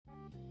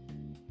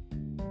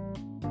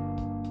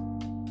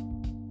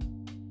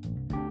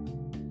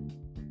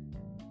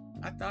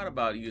thought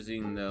about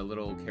using the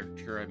little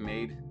caricature I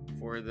made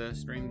for the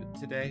stream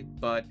today,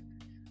 but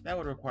that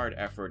would have required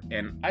effort.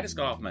 And I just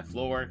got off my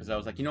floor because I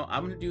was like, I'm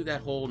going to do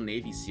that whole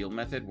Navy SEAL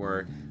method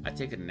where I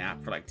take a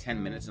nap for like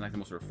 10 minutes and like the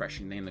most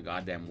refreshing thing in the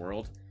goddamn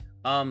world.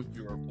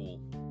 You're a fool.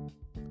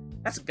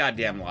 That's a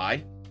goddamn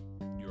lie.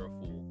 You're a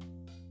fool.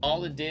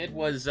 All it did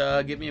was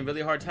give me a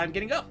really hard time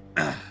getting up.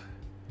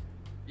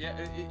 Yeah,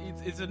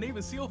 it's a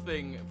Navy SEAL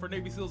thing for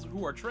Navy SEALs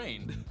who are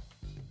trained.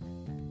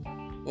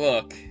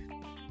 Look,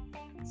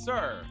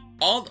 sir.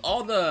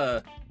 All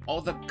the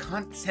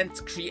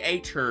content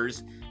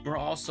creators were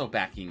also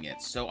backing it,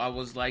 so I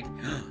was like,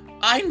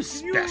 I'm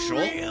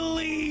special. You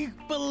really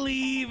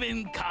believe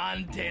in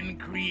content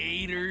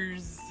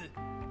creators?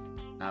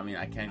 I mean,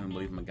 I can't even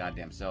believe my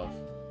goddamn self.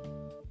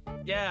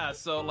 Yeah,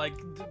 so like,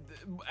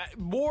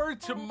 more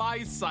to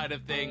my side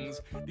of things,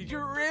 did you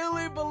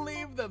really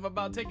believe them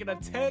about taking a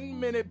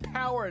 10-minute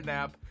power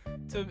nap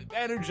to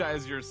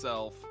energize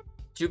yourself?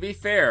 To be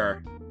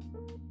fair,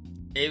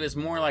 it was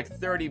more like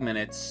 30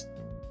 minutes.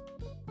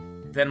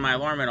 Then my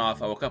alarm went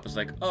off. I woke up. I was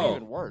like, oh.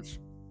 Even worse.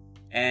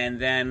 And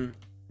then,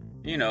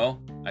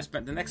 I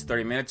spent the next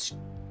 30 minutes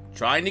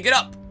trying to get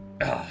up.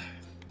 Ugh.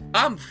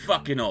 I'm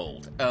fucking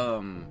old.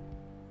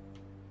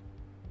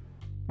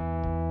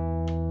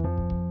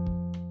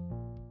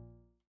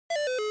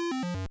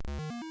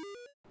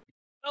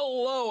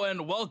 Hello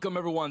and welcome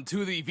everyone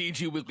to the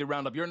VG Weekly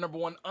Roundup, your number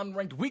one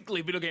unranked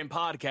weekly video game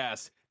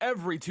podcast.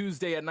 Every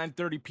Tuesday at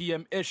 9:30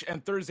 p.m.-ish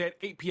and Thursday at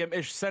 8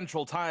 p.m.-ish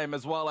Central Time,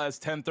 as well as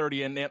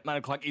 10:30 and 9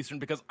 o'clock Eastern,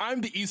 because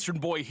I'm the Eastern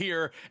boy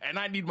here, and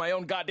I need my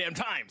own goddamn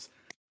times.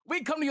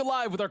 We come to you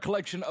live with our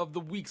collection of the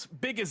week's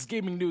biggest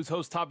gaming news,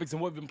 host topics,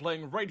 and what we've been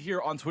playing right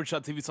here on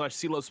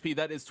twitch.tv/CLOSP.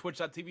 That is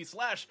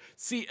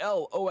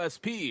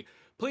twitch.tv/CLOSP.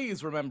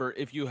 Please remember,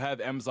 if you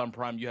have Amazon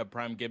Prime, you have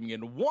Prime Gaming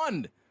in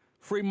one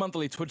free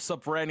monthly Twitch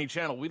sub for any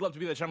channel. We'd love to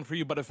be that channel for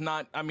you, but if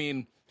not, I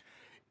mean,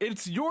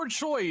 it's your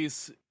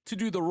choice to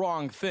do the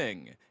wrong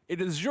thing.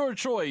 It is your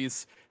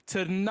choice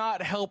to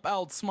not help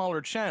out smaller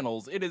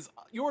channels. It is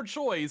your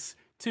choice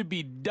to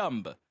be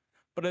dumb.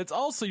 But it's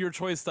also your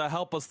choice to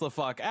help us the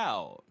fuck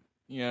out.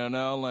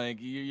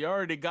 Like, you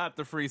already got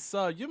the free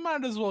sub. You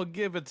might as well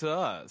give it to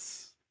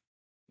us.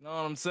 Know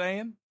what I'm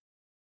saying?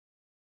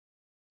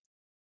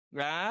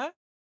 Right?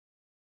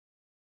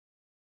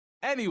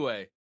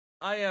 Anyway,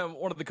 I am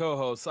one of the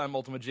co-hosts. I'm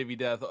Ultimate JV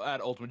Death,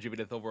 at Ultimate JV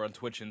Death over on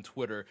Twitch and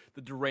Twitter,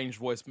 the deranged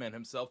voice man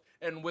himself.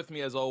 And with me,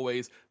 as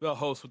always, the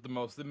host with the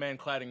most, the man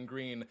clad in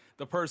green,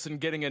 the person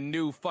getting a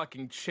new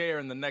fucking chair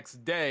in the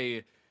next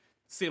day,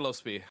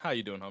 CLOSP. How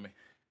you doing, homie?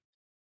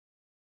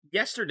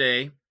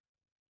 Yesterday,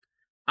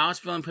 I was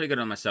feeling pretty good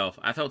on myself.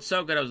 I felt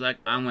so good, I was like,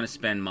 I'm going to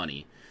spend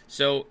money.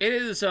 So, it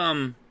is,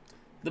 the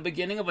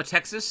beginning of a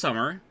Texas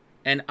summer,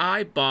 and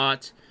I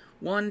bought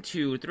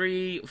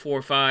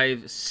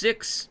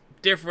 6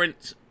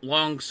 different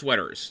long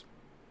sweaters.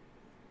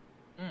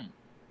 And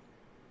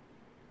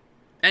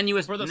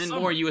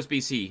more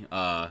USB-C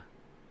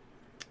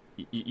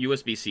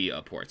USB-C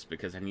ports,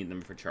 because I need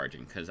them for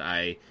charging, because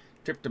I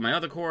tripped to my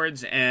other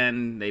cords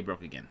and they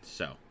broke again.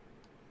 So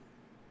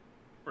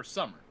for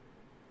summer.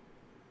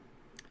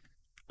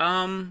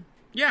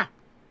 Yeah.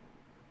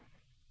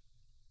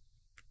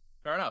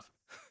 Fair enough.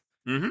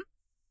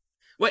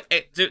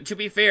 Wait, to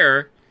be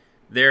fair,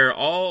 they're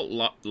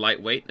all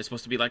lightweight. They're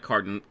supposed to be like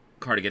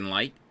cardigan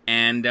light,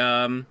 and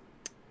how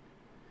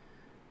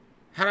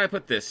do I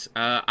put this?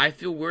 I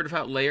feel weird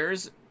about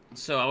layers,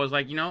 so I was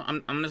like,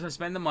 I'm just gonna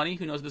spend the money.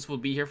 Who knows, this will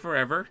be here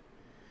forever.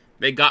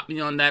 They got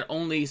me on that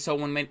only so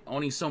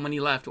many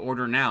left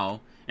order now,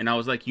 and I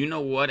was like, you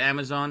know what,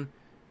 Amazon,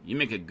 you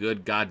make a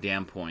good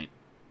goddamn point.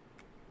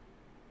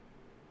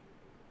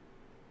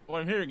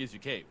 What I'm hearing is you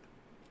caved.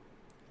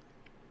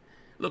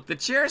 Look, the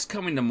chair's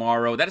coming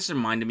tomorrow. That just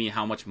reminded me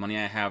how much money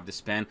I have to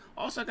spend.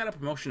 Also, I got a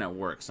promotion at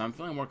work, so I'm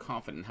feeling more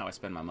confident in how I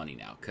spend my money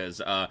now. Because,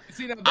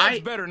 see, now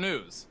that's better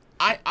news.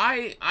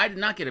 I did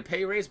not get a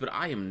pay raise, but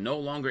I am no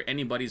longer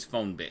anybody's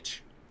phone bitch.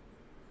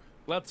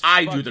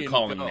 I do the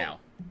calling now.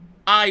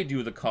 I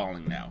do the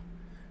calling now.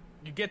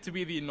 You get to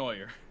be the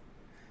annoyer.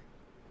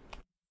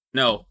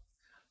 No,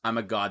 I'm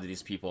a god to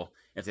these people.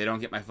 If they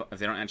don't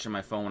answer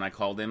my phone when I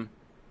call them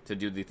to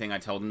do the thing I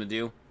told them to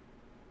do,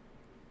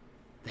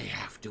 they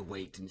have to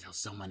wait until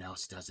someone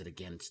else does it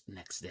again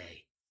next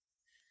day.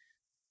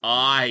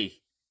 I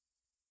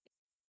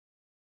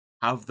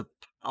have the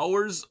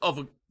powers of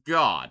a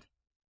god.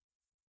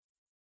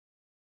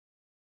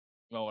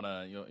 You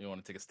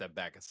wanna take a step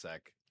back a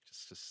sec.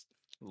 Just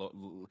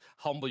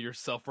humble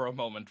yourself for a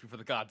moment, for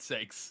the God's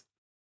sakes.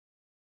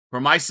 For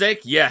my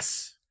sake,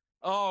 yes.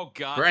 Oh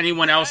God. For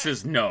anyone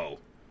else's, no.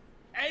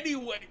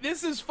 Anyway,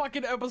 this is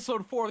fucking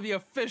episode 4 of the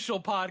official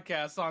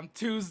podcast on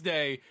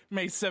Tuesday,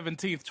 May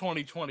 17th,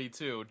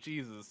 2022.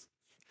 Jesus.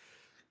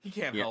 He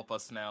can't help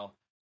us now.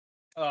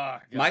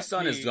 My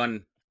son has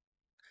done...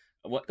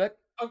 What? That?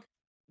 Okay.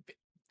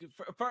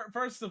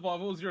 First of all,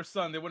 if it was your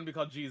son, they wouldn't be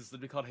called Jesus, they'd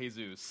be called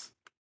Jesus.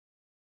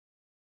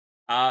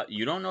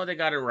 You don't know they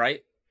got it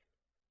right?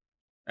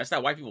 That's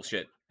that white people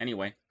shit.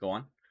 Anyway, go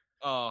on.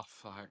 Oh,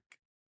 fuck.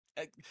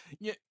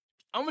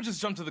 I'm gonna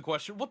just jump to the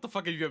question. What the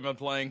fuck have you been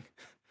playing?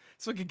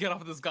 So we can get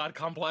off of this god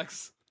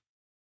complex.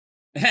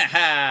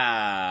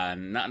 Not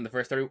in the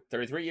first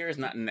 33 years,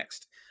 not in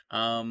next.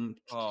 Um,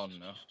 Oh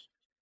no.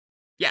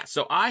 yeah,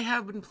 so I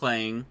have been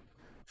playing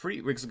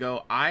 3 weeks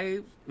ago. I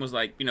was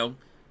like,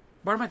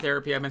 part of my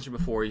therapy I mentioned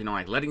before,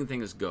 like letting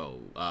things go,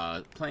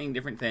 playing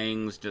different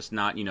things, just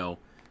not,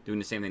 doing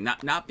the same thing,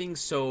 not being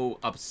so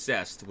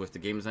obsessed with the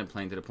games I'm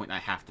playing to the point I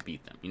have to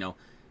beat them,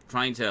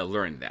 trying to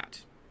learn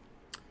that.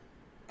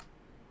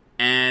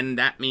 And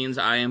that means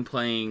I am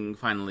playing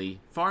finally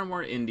far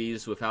more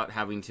indies without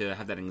having to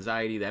have that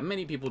anxiety that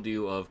many people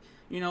do of,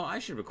 I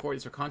should record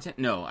this for content.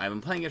 No, I've been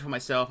playing it for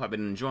myself. I've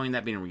been enjoying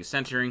that, being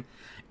recentering.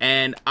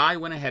 And I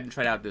went ahead and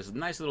tried out this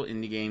nice little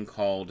indie game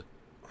called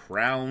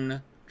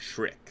Crown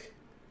Trick.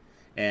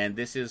 And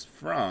this is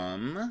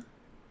from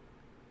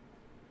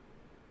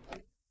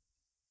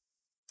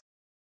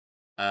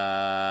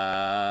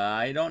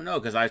I don't know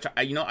because I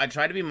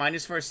tried to be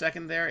minus for a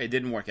second there. It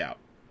didn't work out.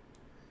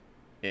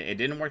 It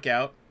didn't work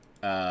out.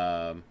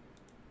 Um,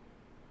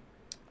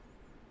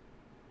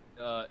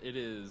 It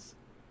is.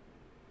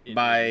 It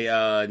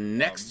by is.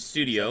 Next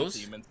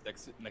Studios.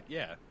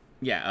 Yeah.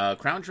 Yeah,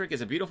 Crown Trick is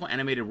a beautiful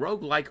animated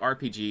roguelike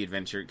RPG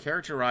adventure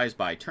characterized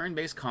by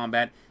turn-based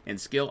combat and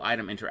skill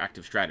item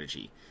interactive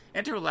strategy.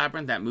 Enter a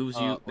labyrinth that moves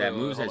as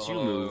you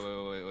move.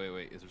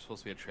 Wait. Is there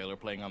supposed to be a trailer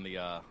playing on the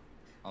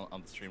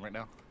on the stream right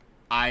now?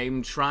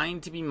 I'm trying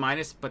to be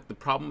minus, but the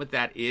problem with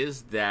that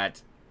is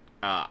that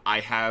I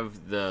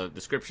have the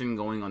description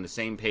going on the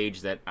same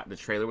page that the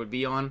trailer would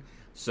be on,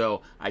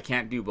 so I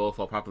can't do both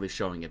while properly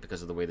showing it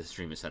because of the way the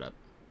stream is set up.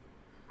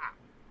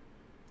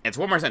 It's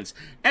one more sentence.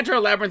 Enter a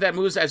labyrinth that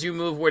moves as you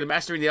move, where the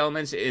mastering the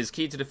elements is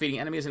key to defeating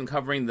enemies and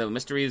uncovering the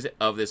mysteries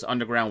of this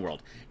underground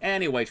world.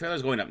 Anyway,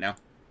 trailer's going up now.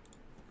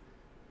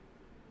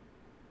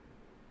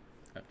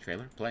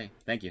 Trailer, play.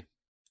 Thank you.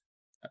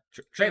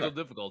 Trailer.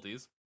 Technical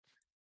difficulties.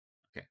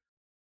 Okay.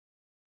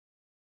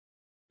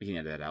 We can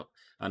edit that out.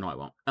 No, I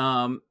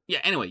won't. Yeah.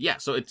 Anyway, yeah.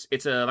 So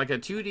it's a like a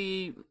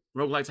 2D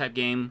roguelike type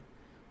game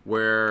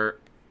where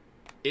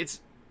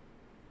it's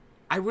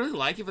I really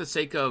like it for the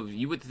sake of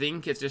you would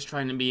think it's just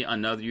trying to be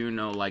another,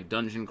 like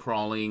dungeon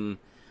crawling,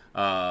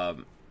 uh,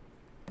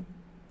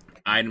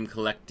 item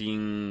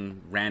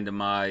collecting,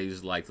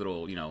 randomized like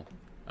little,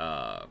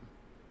 uh,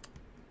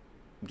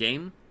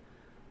 game.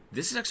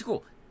 This is actually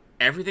cool.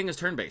 Everything is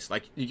turn based.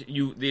 Like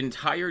the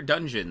entire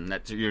dungeon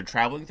that you're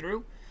traveling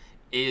through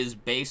is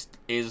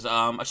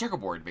a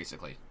checkerboard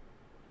basically.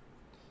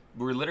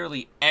 Where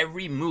literally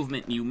every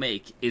movement you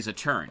make is a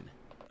turn.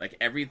 Like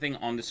everything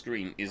on the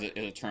screen is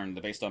a turn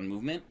based on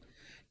movement,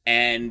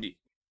 and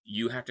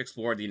you have to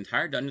explore the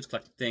entire dungeons,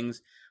 collecting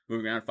things,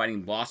 moving around,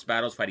 fighting boss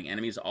battles, fighting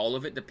enemies. All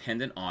of it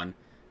dependent on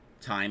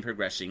time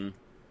progressing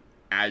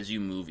as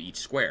you move each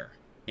square.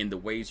 In the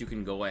ways you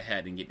can go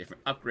ahead and get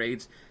different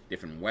upgrades,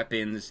 different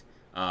weapons.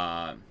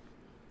 Let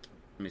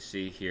me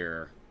see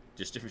here,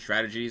 just different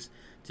strategies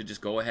to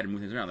just go ahead and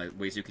move things around. Like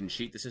ways you can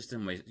cheat the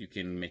system, ways you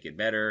can make it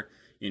better.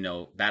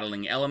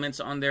 Battling elements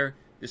on there.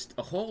 Just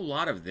a whole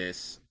lot of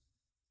this.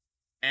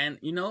 And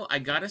I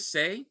gotta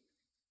say,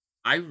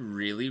 I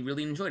really,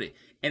 really enjoyed it.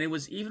 And it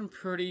was even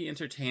pretty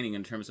entertaining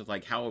in terms of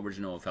like how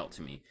original it felt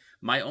to me.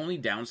 My only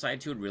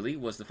downside to it really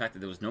was the fact that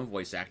there was no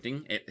voice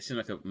acting. It seemed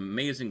like an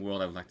amazing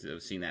world. I would like to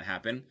have seen that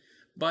happen.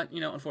 But,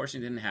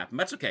 unfortunately it didn't happen.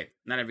 But that's okay.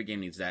 Not every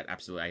game needs that.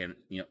 Absolutely.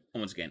 I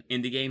once again,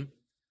 indie game.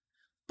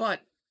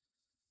 But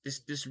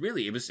this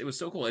really it was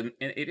so cool. And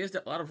it is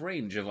a lot of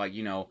range of like,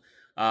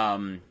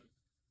 um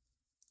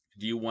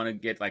do you want to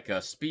get like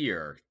a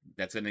spear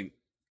that's going to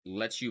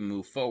let you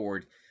move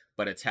forward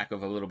but attack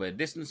of a little bit of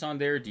distance on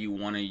there? Do you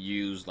want to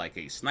use like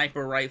a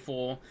sniper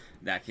rifle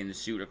that can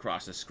shoot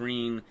across the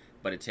screen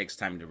but it takes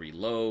time to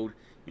reload?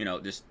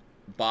 Just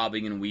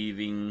bobbing and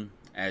weaving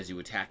as you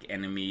attack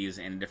enemies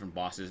and different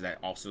bosses that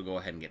also go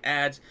ahead and get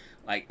ads.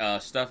 Like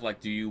stuff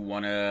like, do you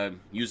want to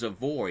use a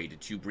void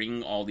to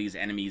bring all these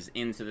enemies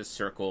into the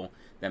circle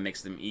that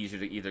makes them easier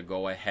to either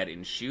go ahead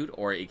and shoot,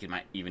 or it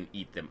might even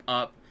eat them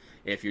up?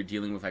 If you're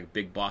dealing with like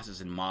big bosses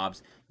and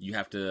mobs, you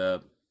have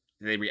to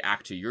they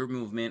react to your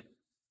movement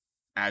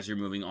as you're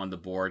moving on the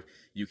board.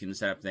 You can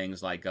set up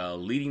things like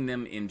leading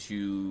them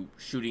into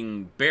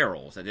shooting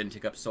barrels that didn't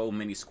take up so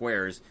many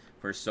squares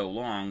for so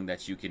long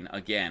that you can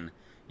again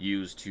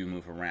use to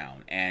move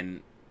around.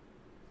 And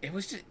it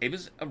was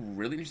a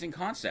really interesting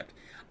concept.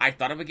 I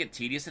thought it would get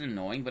tedious and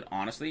annoying, but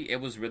honestly, it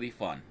was really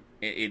fun.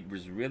 It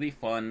was really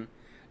fun.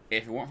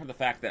 If it weren't for the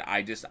fact that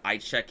I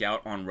check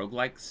out on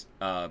roguelikes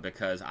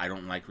because I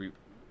don't like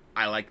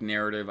I like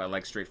narrative, I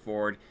like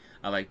straightforward,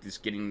 I like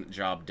just getting the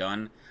job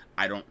done.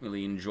 I don't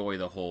really enjoy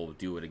the whole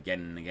do it again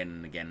and again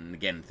and again and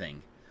again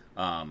thing.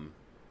 Um,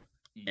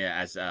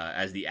 as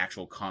the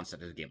actual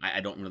concept of the game,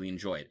 I don't really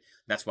enjoy it.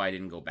 That's why I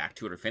didn't go back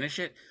to it or finish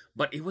it.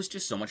 But it was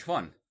just so much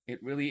fun.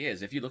 It really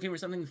is. If you're looking for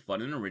something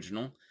fun and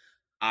original,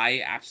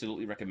 I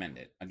absolutely recommend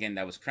it. Again,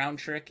 that was Crown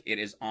Trick. It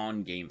is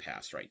on Game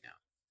Pass right now.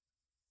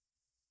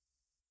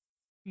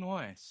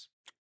 Nice.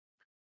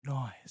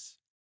 Nice.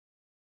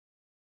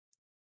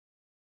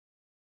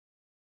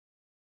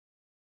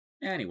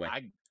 Anyway,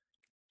 I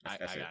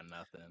that's I it. got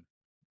nothing.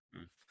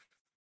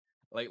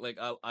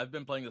 Mm. I've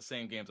been playing the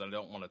same games. And I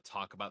don't want to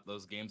talk about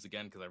those games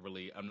again because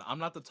I'm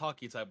not the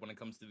talky type when it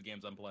comes to the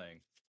games I'm playing.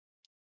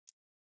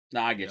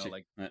 No, I You get know, you.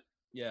 like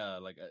yeah,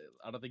 like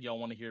I don't think y'all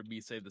want to hear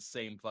me say the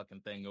same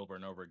fucking thing over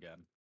and over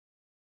again.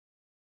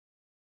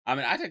 I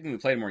mean, I technically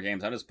played more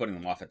games. I'm just putting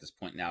them off at this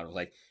point now.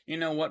 Like, you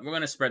know what? We're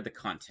going to spread the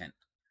content.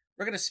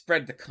 We're going to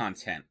spread the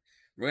content.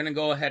 We're going to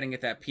go ahead and get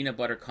that peanut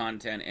butter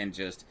content and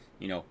just,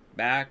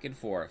 back and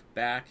forth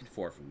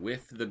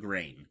with the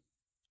grain.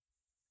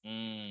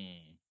 Mm.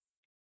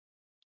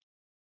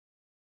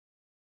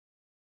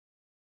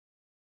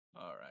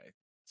 All right.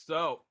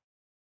 So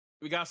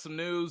we got some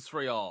news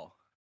for y'all.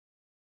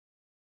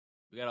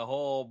 We got a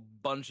whole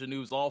bunch of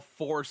news, all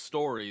 4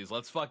 stories.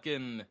 Let's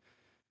fucking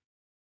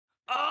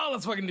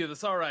do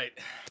this. All right.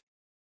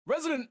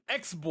 Resident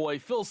X-Boy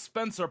Phil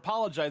Spencer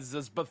apologizes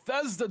as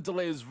Bethesda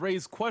delays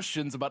raise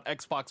questions about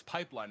Xbox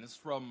pipeline. This is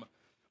from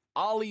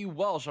Ollie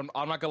Welsh. I'm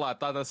not gonna lie, I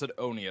thought that said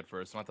Oni at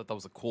first, and I thought that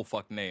was a cool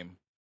fuck name.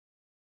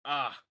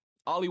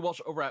 Ollie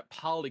Welsh over at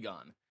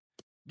Polygon.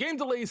 Game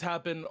delays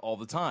happen all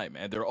the time,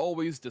 and they're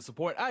always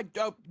disappointing.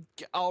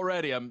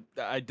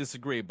 I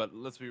disagree, but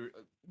let's be.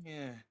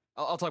 Yeah,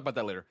 I'll talk about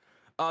that later.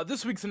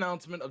 This week's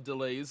announcement of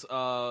delays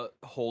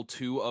hold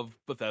 2 of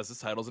Bethesda's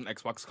titles and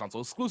Xbox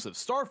console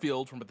exclusives: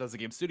 Starfield from Bethesda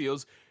Game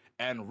Studios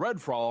and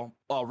Redfall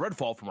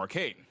from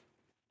Arcane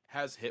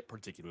has hit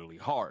particularly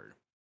hard.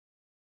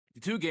 The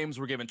 2 games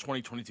were given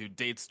 2022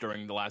 dates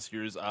during the last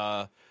year's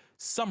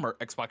summer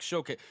Xbox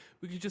showcase.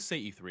 We could just say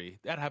E3.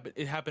 That happened.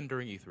 It happened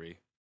during E3.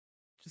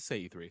 Just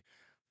say E3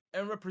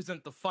 and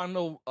represent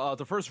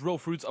the first real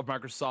fruits of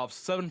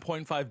Microsoft's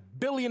 $7.5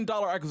 billion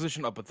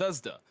acquisition of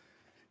Bethesda.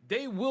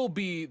 They will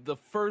be the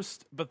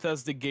first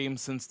Bethesda game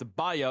since the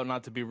buyout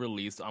not to be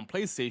released on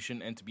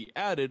PlayStation and to be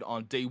added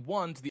on day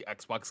 1 to the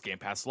Xbox Game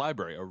Pass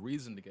library. A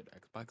reason to get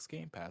Xbox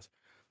Game Pass.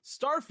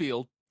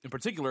 Starfield, in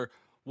particular,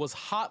 was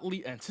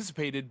hotly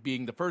anticipated,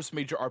 being the first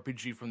major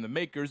RPG from the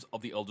makers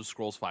of The Elder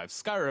Scrolls V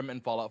Skyrim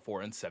and Fallout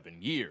 4 in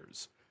 7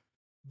 years.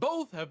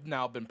 Both have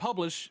now been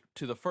published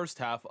to the first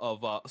half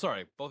of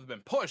both have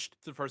been pushed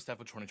to the first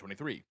half of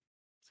 2023.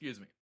 Excuse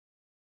me.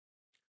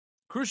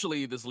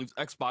 Crucially, this leaves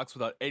Xbox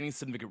without any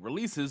significant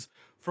releases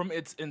from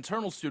its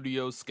internal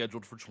studios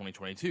scheduled for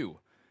 2022.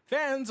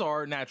 Fans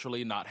are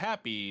naturally not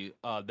happy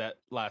that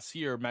last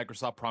year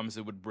Microsoft promised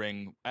it would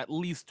bring at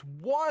least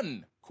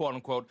one quote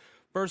unquote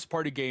first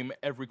party game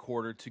every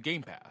quarter to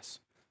Game Pass.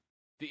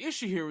 The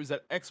issue here is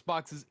that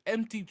Xbox's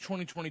empty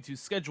 2022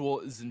 schedule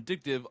is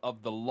indicative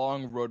of the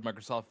long road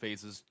Microsoft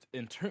faces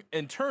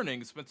in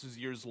turning Spencer's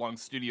years long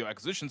studio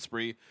acquisition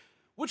spree,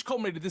 which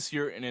culminated this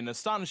year in an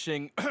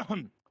astonishing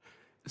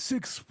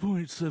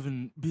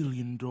 $6.7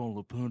 billion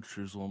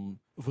purchase on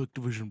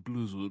Activision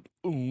Blizzard.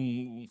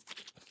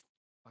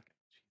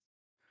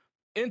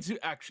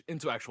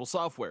 Into actual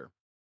software.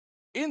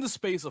 In the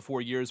space of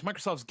 4 years,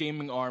 Microsoft's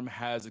gaming arm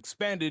has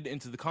expanded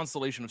into the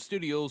constellation of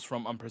studios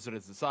from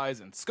unprecedented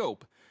size and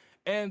scope,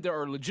 and there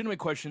are legitimate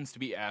questions to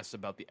be asked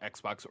about the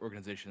Xbox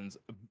organization's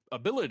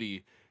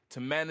ability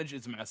to manage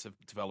its massive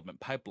development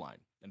pipeline.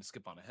 And to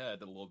skip on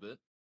ahead a little bit,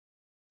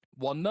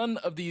 while none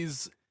of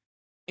these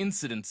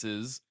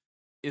incidences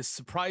is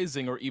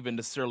surprising or even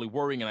necessarily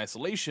worrying in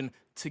isolation,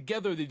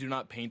 together they do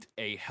not paint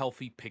a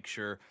healthy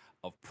picture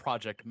of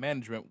project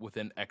management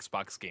within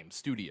Xbox Game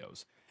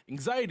Studios.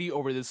 Anxiety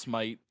over this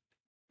might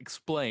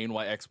explain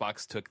why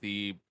Xbox took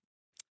the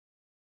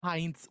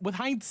with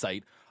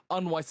hindsight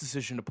unwise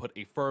decision to put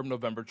a firm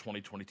November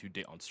 2022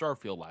 date on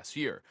Starfield last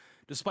year,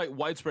 despite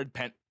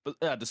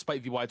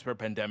despite the widespread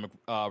pandemic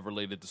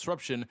related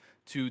disruption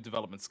to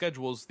development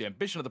schedules. The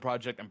ambition of the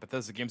project and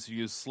Bethesda Game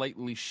Studios'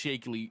 slightly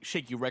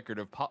shaky record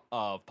of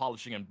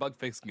polishing and bug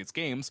fixing its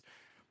games.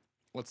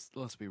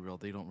 Let's be real,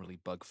 they don't really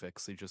bug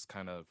fix. They just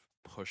kind of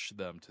push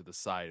them to the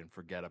side and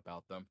forget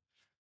about them.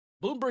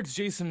 Bloomberg's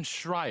Jason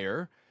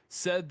Schreier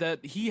said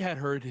that he had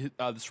heard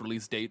this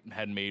release date and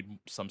had made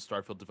some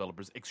Starfield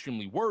developers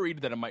extremely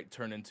worried that it might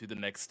turn into the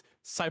next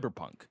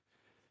Cyberpunk.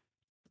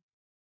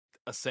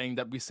 A saying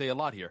that we say a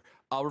lot here,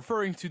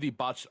 referring to the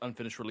botched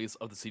unfinished release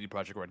of the CD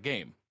Projekt Red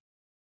game.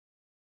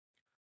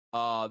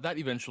 That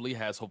eventually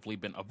has hopefully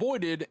been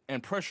avoided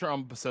and pressure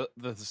on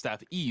the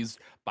staff eased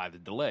by the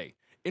delay,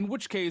 in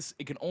which case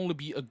it can only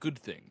be a good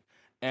thing.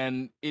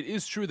 And it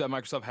is true that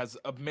Microsoft has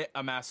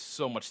amassed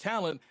so much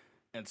talent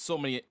and so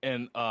many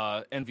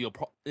enviable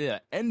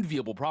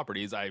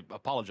properties. I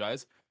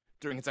apologize.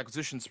 During its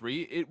acquisition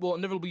spree, it will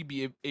inevitably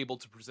be able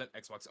to present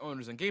Xbox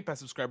owners and Game Pass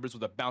subscribers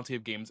with a bounty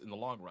of games in the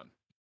long run.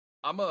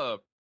 I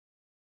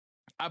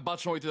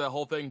botched my way through that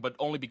whole thing, but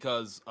only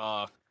because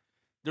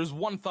there's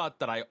one thought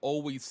that I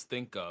always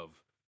think of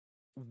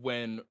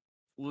when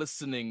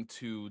listening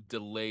to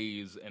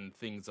delays and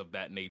things of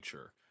that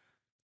nature.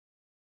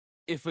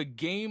 If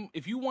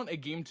you want a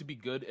game to be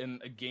good and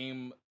a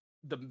game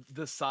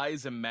the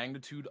size and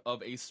magnitude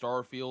of a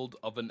Starfield,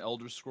 of an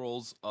Elder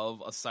Scrolls, of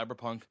a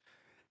Cyberpunk,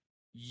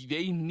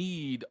 they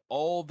need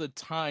all the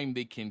time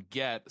they can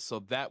get so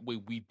that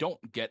way we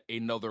don't get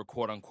another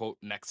quote unquote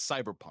next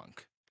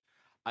Cyberpunk.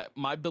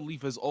 My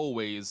belief is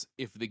always,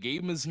 if the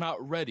game is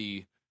not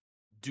ready,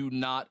 do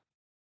not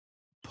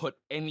put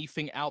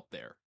anything out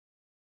there.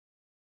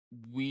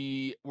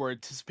 We were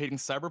anticipating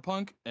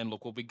Cyberpunk, and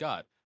look what we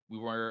got. We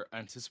were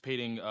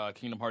anticipating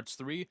Kingdom Hearts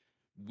 3.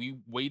 We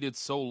waited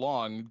so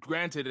long.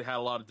 Granted, it had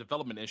a lot of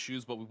development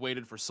issues, but we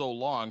waited for so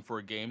long for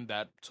a game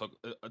that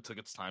took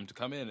its time to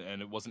come in,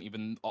 and it wasn't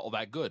even all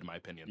that good, in my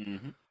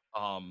opinion.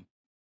 Hmm. Um,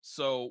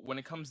 so when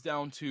it comes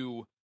down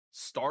to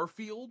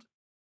Starfield,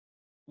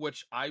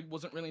 which I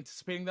wasn't really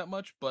anticipating that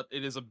much, but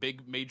it is a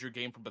big major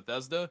game from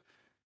Bethesda,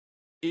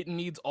 it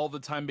needs all the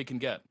time it can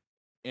get.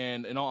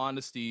 And in all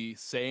honesty,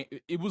 saying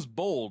it was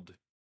bold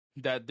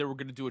that they were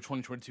going to do a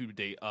 2022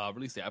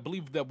 release date. I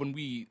believe that when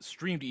we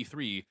streamed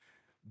E3,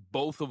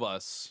 both of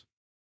us,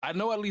 I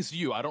know at least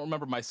you, I don't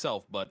remember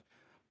myself, but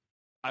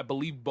I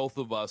believe both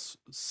of us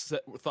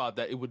thought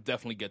that it would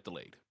definitely get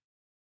delayed.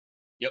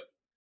 Yep.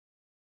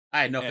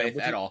 I had no And faith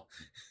which at is, all.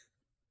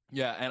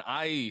 yeah, and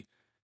I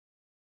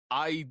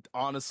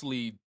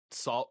honestly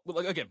saw,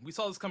 like, again, we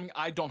saw this coming.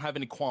 I don't have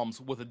any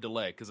qualms with a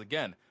delay because,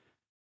 again,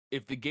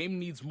 if the game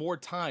needs more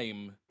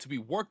time to be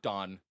worked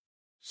on,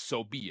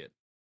 so be it.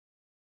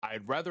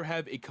 I'd rather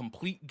have a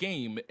complete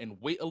game and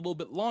wait a little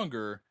bit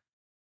longer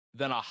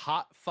than a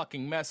hot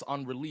fucking mess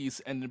on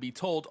release and then be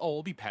told, oh,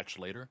 it'll be patched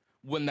later,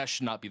 when that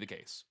should not be the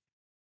case.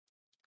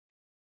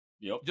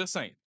 Yep. Just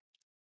saying.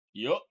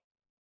 Yep.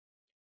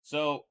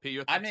 So Pay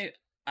your I thoughts. made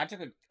I took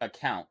a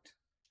count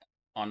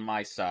on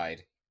my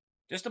side,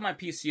 just on my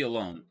PC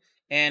alone,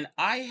 and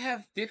I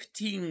have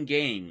 15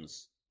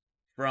 games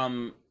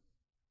from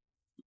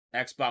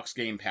Xbox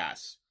Game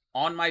Pass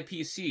on my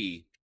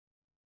PC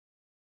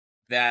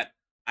that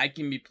I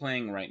can be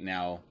playing right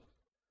now.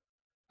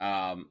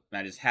 I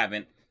just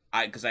haven't.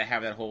 Because I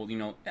have that whole,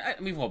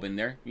 we've all been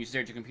there. You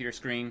stare at your computer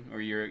screen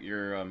or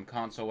your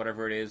console,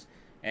 whatever it is,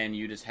 and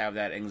you just have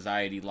that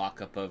anxiety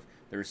lockup of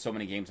there's so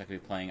many games I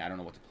could be playing, I don't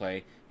know what to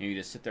play, and you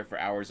just sit there for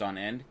hours on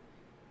end.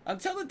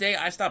 Until the day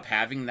I stop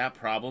having that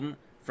problem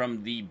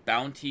from the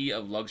bounty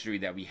of luxury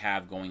that we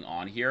have going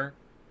on here,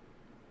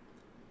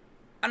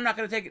 I'm not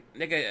going to take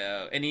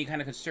any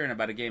kind of concern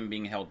about a game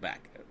being held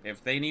back.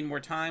 If they need more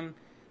time,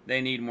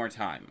 they need more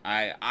time.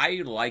 I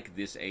like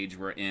this age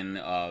we're in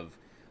of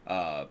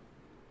uh,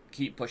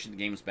 keep pushing the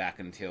games back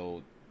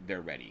until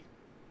they're ready,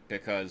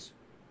 because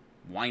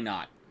why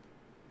not?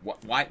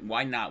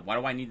 Why not? Why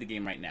do I need the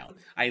game right now?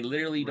 I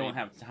literally don't Agreed.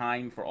 have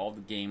time for all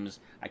the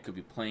games I could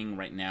be playing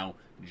right now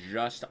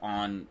just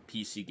on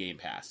PC Game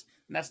Pass.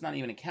 And that's not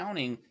even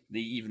accounting the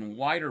even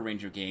wider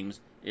range of games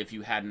if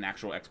you had an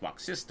actual Xbox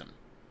system.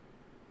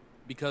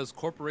 Because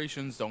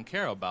corporations don't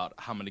care about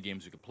how many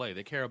games you can play.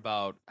 They care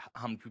about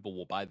how many people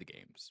will buy the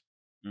games.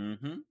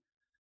 Mm-hmm.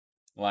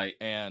 Like,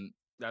 And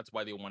that's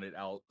why they want it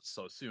out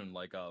so soon.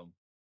 Like,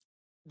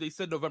 they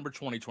said November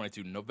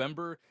 2022.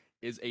 November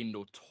is a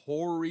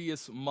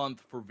notorious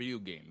month for video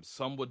games.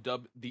 Some would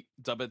dub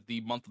it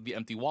the month of the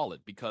empty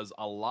wallet because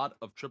a lot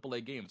of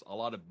AAA games, a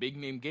lot of big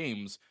name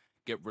games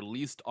get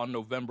released on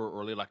November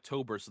or late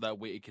October so that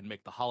way it can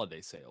make the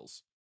holiday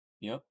sales.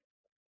 yep.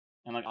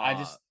 And like,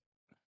 Uh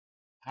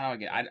how do I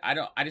get? Go ahead.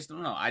 I just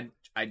don't know.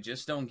 I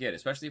just don't get it,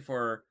 especially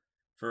for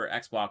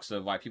Xbox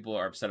of why people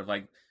are upset of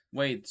like,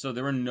 wait, so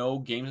there were no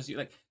games this year?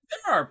 Like,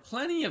 there are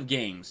plenty of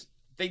games.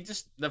 They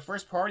just the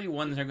first party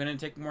ones are going to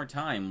take more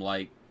time.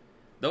 Like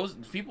those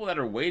people that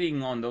are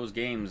waiting on those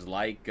games,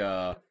 like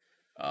Starfield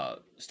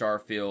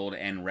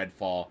and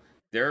Redfall,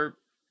 they're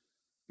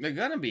they're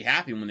gonna be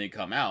happy when they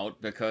come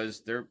out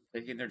because they're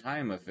taking their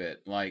time with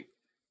it. Like,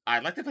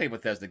 I'd like to play a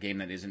Bethesda game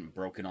that isn't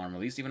broken on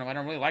release, even if I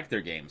don't really like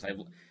their games.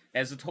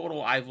 As a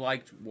total, I've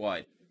liked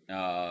what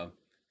uh,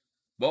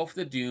 both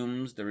the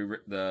Dooms, the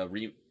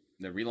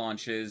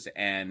relaunches,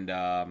 and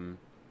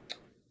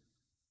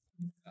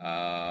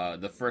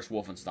the first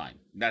Wolfenstein.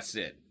 That's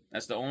it.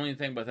 That's the only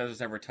thing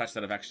Bethesda's ever touched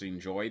that I've actually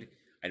enjoyed.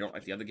 I don't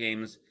like the other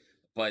games,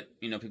 but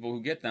people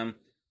who get them,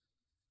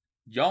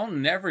 y'all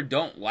never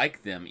don't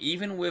like them.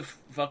 Even with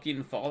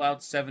fucking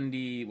Fallout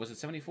 70, was it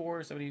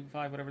 74,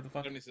 75, whatever the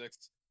fuck?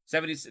 76.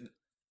 70,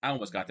 I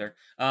almost got there.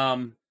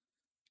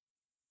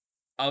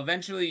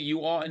 Eventually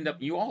you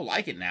all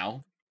like it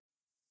now.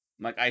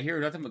 Like, I hear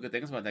nothing but good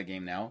things about that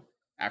game now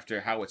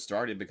after how it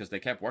started because they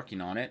kept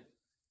working on it.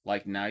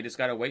 Like, now you just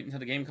gotta wait until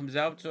the game comes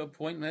out to a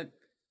point that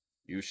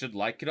you should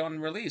like it on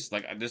release.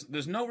 Like,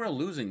 there's no real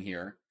losing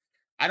here.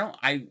 I don't.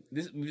 I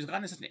this We've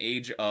gotten to such an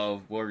age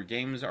of where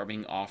games are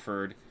being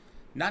offered,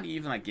 not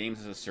even like games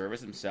as a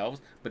service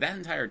themselves, but that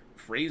entire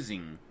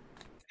phrasing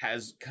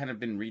has kind of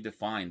been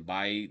redefined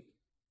by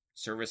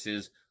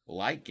services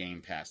like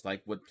Game Pass,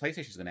 like what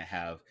PlayStation's going to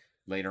have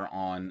later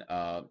on.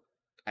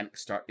 And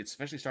it's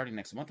especially starting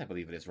next month, I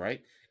believe it is,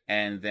 right?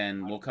 And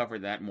then we'll cover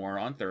that more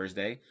on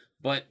Thursday.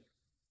 But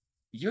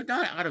you're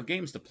not out of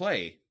games to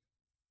play.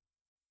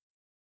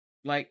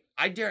 Like,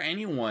 I dare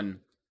anyone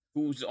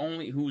whose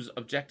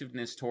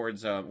objectiveness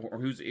towards or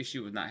whose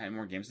issue with not having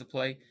more games to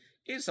play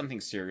is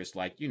something serious,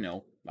 like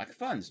lack of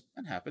funds.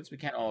 That happens. We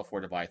can't all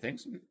afford to buy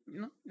things.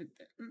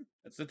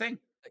 That's the thing.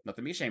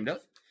 Nothing to be ashamed of.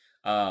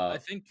 I Uh,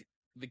 think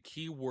the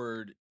key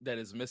word that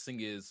is missing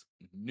is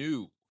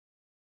new.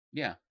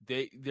 Yeah,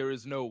 There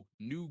is no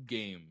new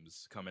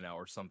games coming out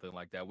or something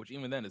like that, which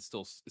even then is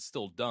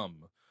still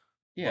dumb.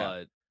 yeah.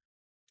 But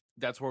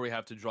that's where we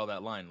have to draw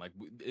that line. Like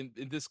in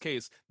this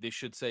case, they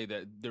should say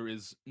that there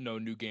is no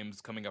new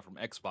games coming out from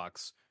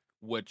Xbox,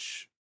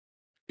 which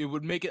it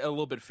would make it a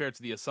little bit fair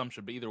to the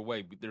assumption. But either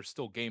way, there's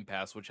still Game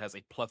Pass, which has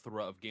a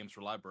plethora of games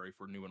for library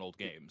for new and old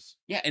games.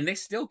 Yeah, and they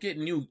still get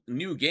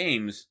new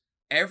games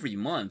every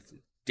month,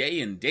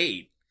 day and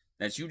date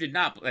that did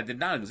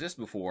not exist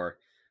before.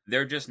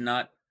 They're just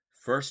not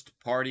first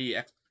party.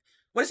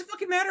 What does it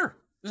fucking matter?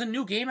 There's a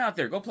new game out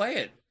there. Go play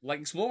it. Like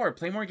explore,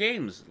 play more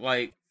games.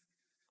 Like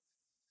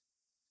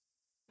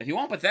if you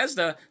want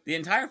Bethesda, the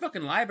entire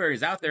fucking library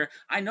is out there.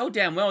 I know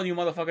damn well you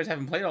motherfuckers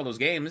haven't played all those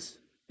games.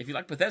 If you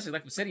like Bethesda, you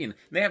like Obsidian,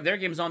 they have their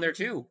games on there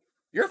too.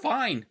 You're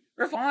fine.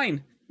 You're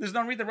fine. There's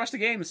no reason to rush the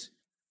games.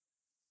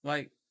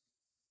 Like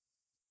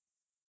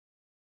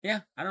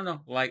yeah, I don't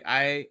know. Like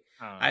I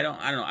don't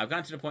know. I've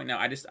gotten to the point now.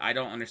 I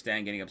don't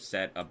understand getting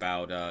upset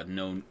about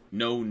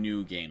no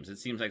new games. It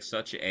seems like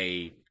such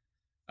a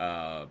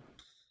uh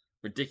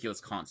ridiculous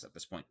concept at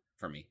this point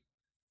for me.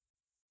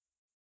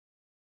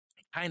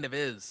 Kind of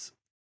is,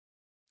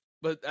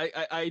 but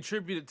I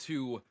attribute it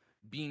to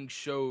being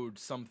showed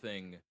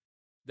something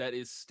that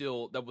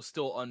was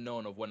still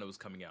unknown of when it was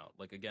coming out.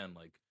 Like again,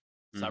 like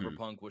Mm-hmm.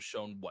 Cyberpunk was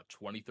shown what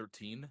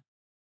 2013,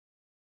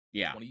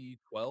 Yeah,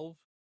 2012,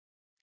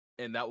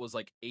 and that was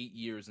like 8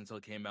 years until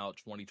it came out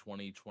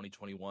 2020,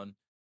 2021.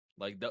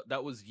 Like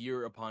that was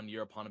year upon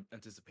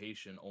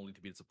anticipation only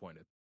to be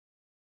disappointed.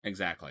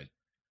 exactly.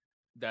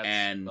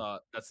 And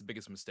That's the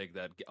biggest mistake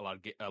that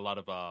a lot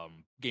of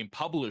game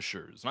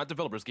publishers, not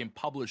developers, game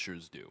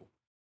publishers do,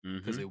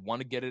 because mm-hmm. they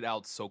want to get it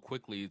out so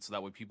quickly so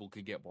that way people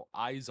could get more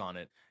eyes on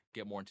it,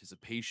 get more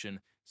anticipation,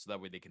 so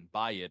that way they can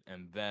buy it.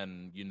 And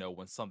then,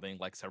 when something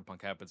like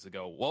Cyberpunk happens, to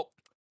go, well,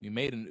 we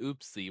made an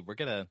oopsie. We're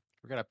gonna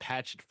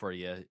patch it for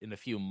you in a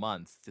few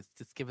months.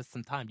 Just give us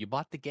some time. You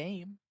bought the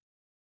game.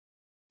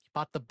 You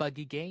bought the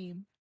buggy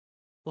game.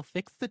 We'll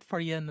fix it for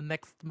you in the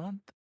next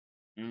month.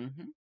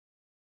 Mm-hmm.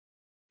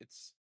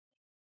 It's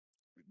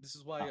This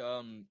is why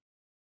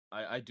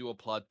I do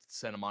applaud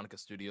Santa Monica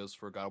Studios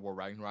for God of War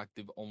Ragnarok.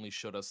 They've only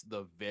showed us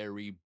the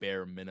very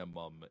bare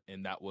minimum,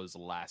 and that was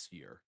last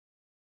year.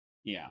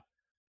 Yeah,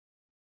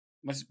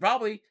 which is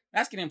probably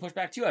that's getting pushed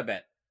back too. I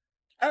bet.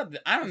 I don't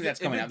think that's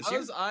If coming out it this year.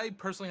 does, I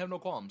personally have no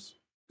qualms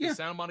because Yeah.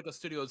 Santa Monica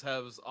Studios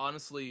has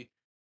honestly,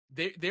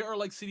 they are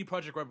like CD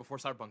Projekt right before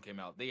Cyberpunk came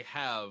out. They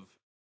have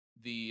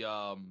the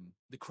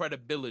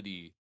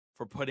credibility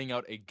for putting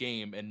out a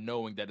game and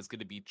knowing that it's going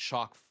to be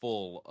chock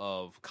full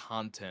of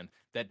content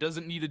that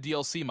doesn't need a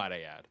DLC, might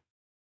I add.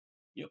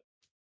 Yep.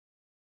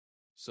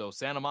 So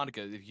Santa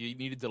Monica, if you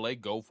need a delay,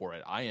 go for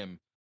it. I am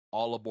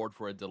all aboard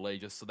for a delay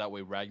just so that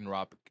way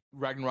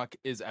Ragnarok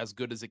is as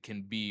good as it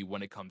can be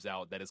when it comes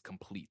out. That is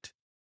complete.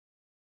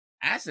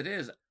 As it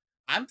is,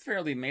 I'm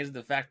fairly amazed at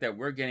the fact that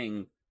we're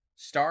getting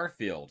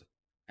Starfield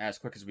as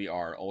quick as we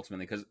are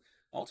ultimately, because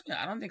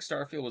ultimately I don't think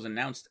Starfield was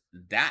announced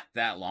that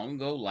long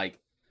ago. Like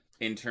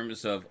in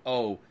terms of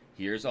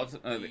here's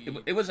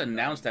it was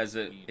announced as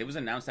it was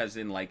announced as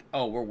in like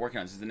we're working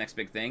on this is the next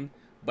big thing,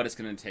 but it's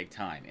going to take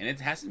time, and it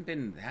hasn't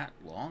been that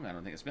long. I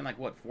don't think it's been like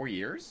what 4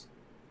 years.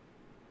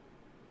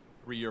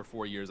 3 or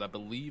 4 years. I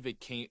believe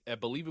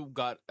it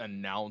got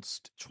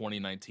announced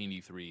 2019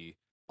 E3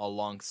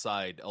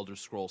 alongside Elder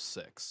Scrolls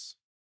 6.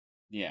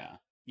 Yeah,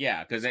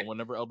 yeah, because So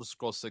whenever Elder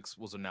Scrolls 6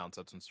 was announced,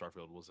 that's when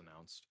Starfield was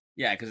announced.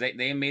 yeah, because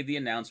they made the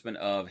announcement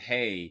of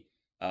hey,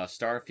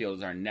 Starfield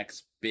is our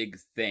next big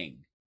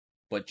thing,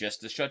 but just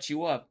to shut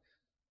you up,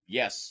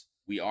 yes,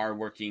 we are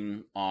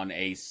working on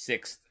a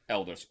sixth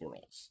Elder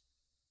Scrolls.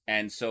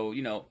 And so,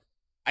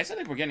 I still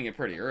think we're getting it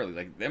pretty early.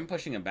 Like, them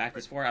pushing it back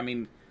this far, I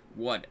mean,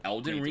 what,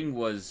 Elden 2018. Ring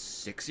was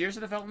 6 years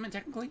of development,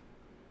 technically?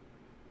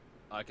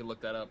 I can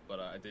look that up, but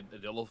I did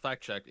a little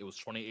fact check. It was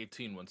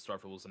 2018 when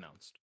Starfield was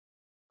announced.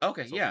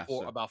 Okay, So yeah,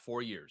 so, about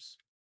 4 years.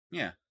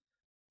 yeah.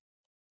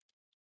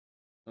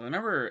 I think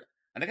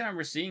I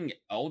remember seeing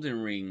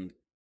Elden Ring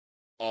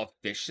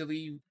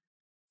officially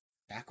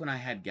back when I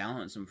had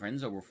Gallant and some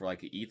friends over for,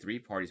 like,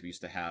 E3 parties we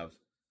used to have.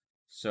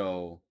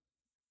 So,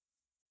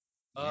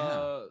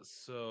 yeah.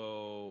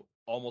 So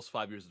almost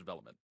 5 years of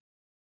development.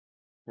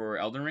 For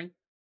Elden Ring?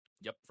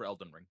 Yep, for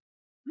Elden Ring.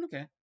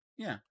 Okay.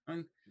 Yeah, I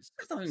mean,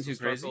 that's nothing So too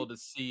crazy.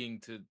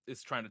 Starfield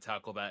is trying to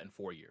tackle that in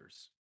 4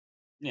 years.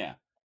 Yeah.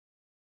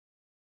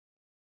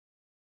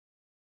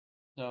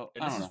 So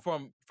And I this don't is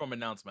know. from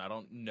announcement. I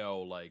don't know,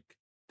 like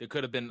there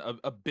could have been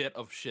a bit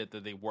of shit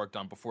that they worked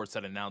on before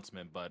said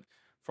announcement, but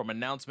from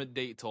announcement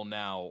date till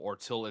now, or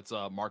till its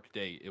mark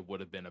date, it would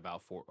have been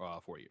about 4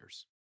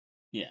 years.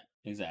 Yeah,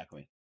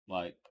 exactly.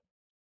 Like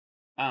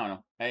I don't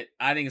know.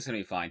 I think it's gonna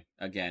be fine.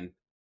 Again,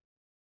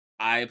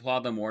 I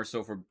applaud them more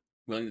so for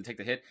willing to take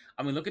the hit.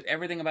 I mean, look at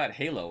everything about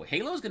Halo.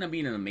 Halo's gonna be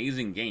an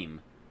amazing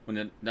game when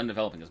they're done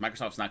developing this.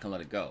 Microsoft's not gonna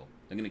let it go.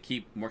 They're gonna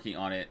keep working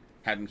on it,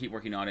 have them keep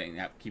working on it,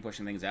 and keep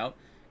pushing things out.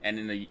 And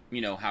in the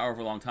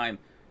however long time,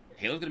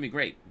 Halo's gonna be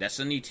great.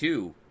 Destiny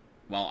 2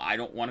 while I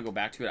don't want to go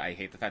back to it, I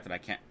hate the fact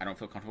that I don't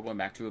feel comfortable going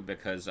back to it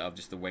because of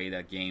just the way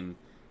that game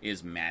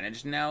is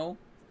managed now,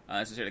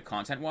 necessarily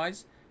content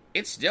wise.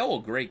 It's still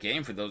a great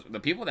game for the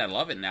people that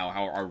love it now.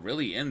 How are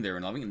really in there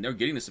and loving it. And they're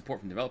getting the support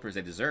from developers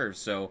they deserve.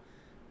 So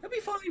it'll be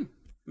fine.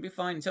 It'll be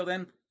fine. Until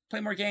then, play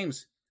more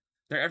games.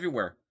 They're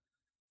everywhere.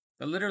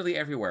 They're literally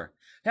everywhere.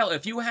 Hell,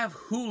 if you have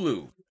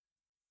Hulu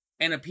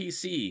and a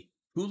PC,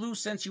 Hulu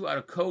sent you out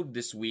a code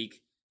this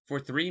week for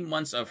 3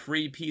 months of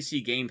free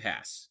PC Game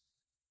Pass.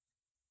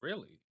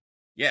 Really?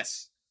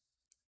 Yes.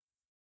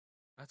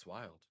 That's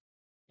wild.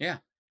 Yeah.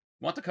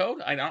 Want the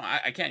code? I don't.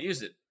 I can't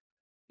use it.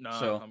 No,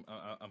 So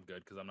I'm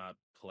good because I'm not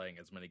playing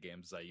as many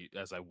games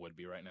as I would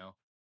be right now.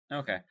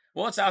 okay.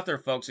 Well, it's out there,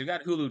 folks. You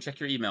got Hulu. Check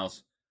your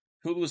emails.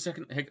 Hulu is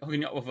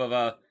hooking you up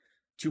with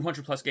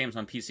 200 plus games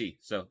on PC.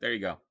 So there you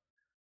go.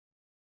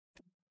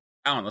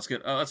 I don't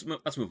know.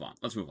 Let's move on.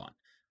 Let's move on.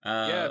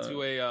 Yeah,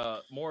 to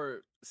a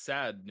more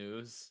sad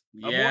news.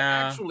 More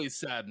Yeah. actually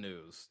sad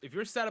news. If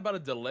you're sad about a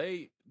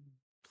delay,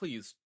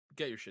 please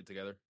get your shit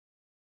together.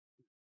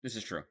 This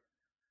is true.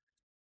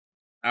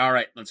 All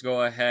right, let's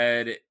go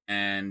ahead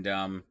and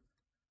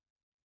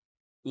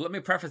let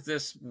me preface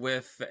this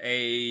with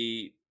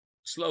a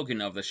slogan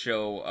of the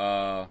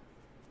show,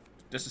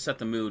 just to set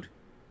the mood.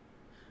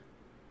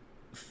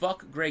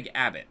 Fuck Greg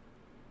Abbott.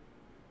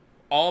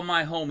 All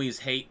my homies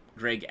hate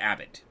Greg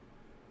Abbott.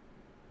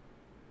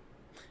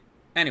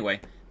 Anyway,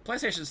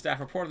 PlayStation staff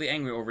reportedly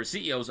angry over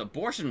CEO's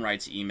abortion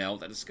rights email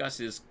that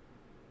discusses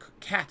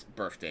cat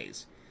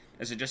birthdays.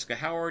 This is Jessica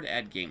Howard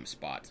at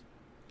GameSpot.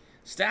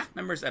 Staff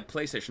members at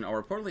PlayStation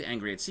are reportedly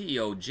angry at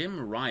CEO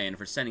Jim Ryan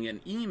for sending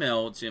an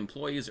email to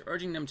employees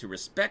urging them to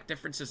respect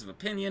differences of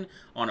opinion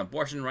on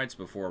abortion rights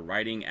before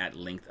writing at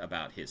length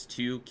about his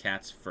two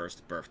cats'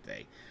 first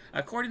birthday.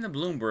 According to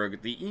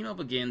Bloomberg, the email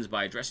begins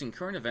by addressing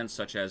current events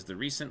such as the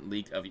recent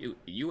leak of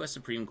U.S.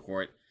 Supreme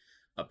Court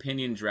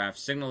opinion draft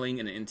signaling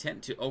an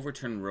intent to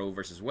overturn Roe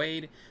v.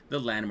 Wade, the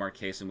landmark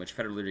case in which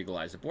federally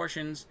legalized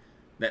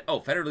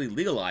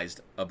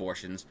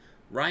abortions.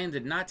 Ryan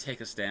did not take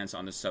a stance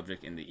on the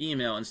subject in the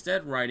email,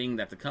 instead writing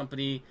that the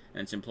company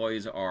and its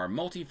employees are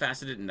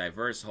multifaceted and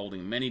diverse,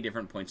 holding many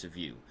different points of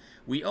view.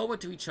 We owe it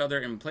to each other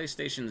and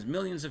PlayStation's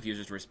millions of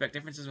users to respect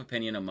differences of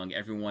opinion among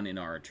everyone in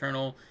our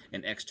internal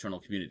and external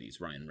communities,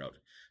 Ryan wrote.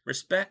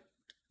 Respect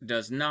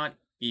does not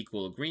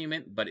equal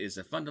agreement, but is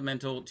a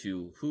fundamental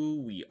to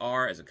who we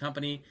are as a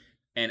company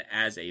and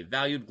as a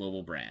valued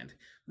global brand.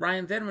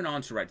 Ryan then went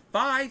on to write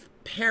 5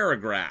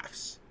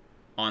 paragraphs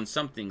on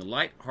something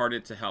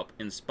lighthearted to help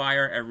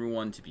inspire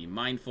everyone to be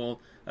mindful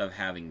of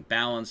having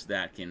balance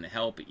that can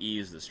help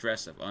ease the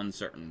stress of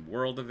uncertain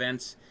world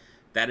events.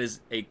 That is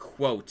a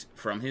quote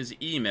from his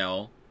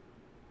email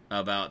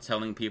about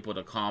telling people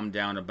to calm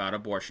down about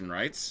abortion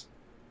rights.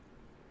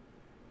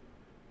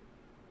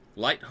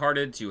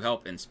 Lighthearted to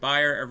help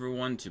inspire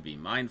everyone to be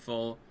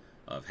mindful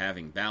of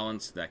having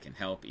balance that can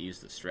help ease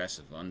the stress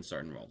of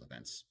uncertain world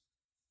events.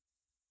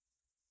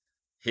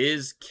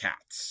 His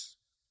cats.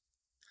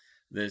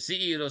 The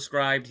CEO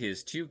described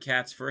his two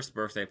cats' first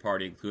birthday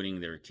party, including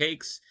their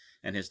cakes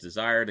and his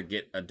desire to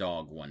get a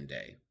dog one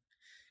day.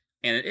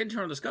 In an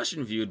internal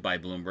discussion viewed by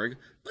Bloomberg,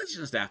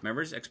 PlayStation staff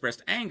members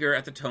expressed anger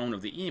at the tone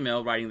of the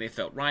email, writing they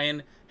felt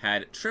Ryan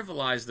had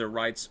trivialized their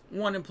rights.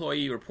 One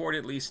employee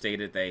reportedly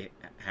stated they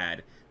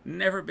had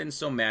never been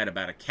so mad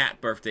about a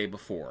cat birthday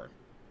before.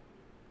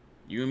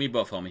 You and me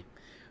both, homie.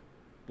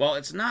 While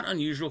it's not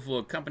unusual for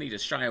a company to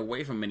shy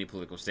away from many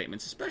political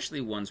statements, especially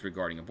ones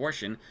regarding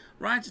abortion,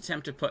 Ryan's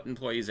attempt to put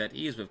employees at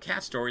ease with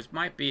cat stories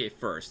might be a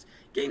first.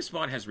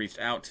 GameSpot has reached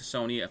out to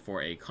Sony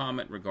for a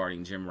comment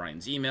regarding Jim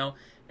Ryan's email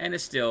and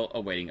is still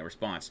awaiting a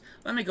response.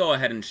 Let me go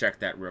ahead and check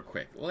that real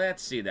quick.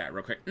 Let's see that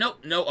real quick. Nope,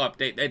 no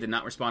update. They did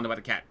not respond about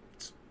the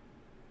cats.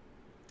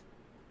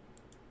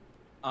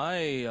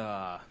 I'm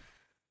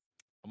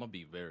gonna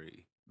be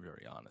very,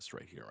 very honest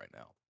right here, right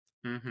now.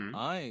 Mm-hmm.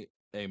 I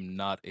am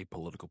not a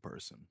political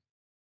person.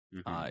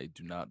 Mm-hmm. I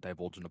do not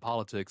divulge into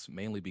politics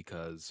mainly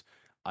because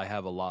I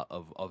have a lot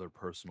of other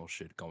personal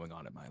shit going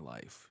on in my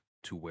life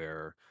to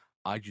where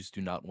I just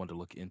do not want to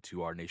look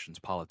into our nation's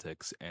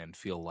politics and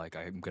feel like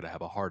I'm going to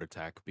have a heart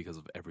attack because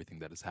of everything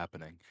that is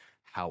happening.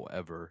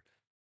 However,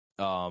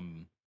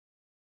 um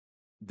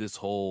this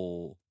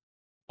whole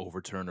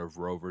overturn of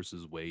Roe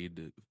versus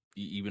Wade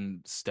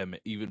even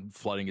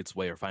flooding its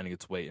way or finding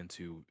its way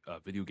into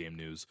video game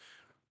news,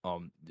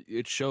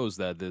 it shows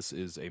that this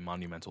is a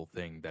monumental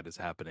thing that is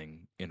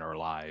happening in our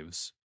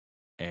lives,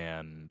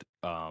 and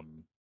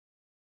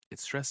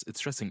it's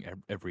stressing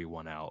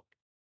everyone out,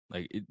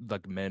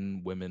 like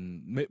men,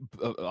 women,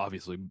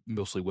 obviously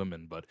mostly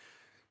women, but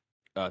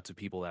to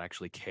people that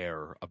actually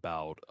care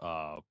about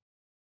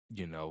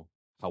you know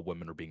how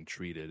women are being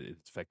treated,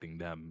 it's affecting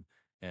them,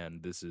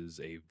 and this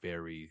is a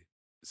very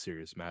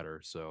serious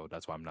matter. So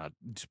that's why I'm not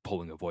just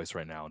pulling a voice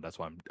right now, and that's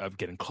why I'm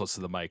getting close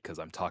to the mic because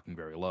I'm talking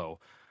very low.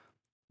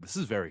 This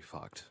is very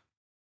fucked.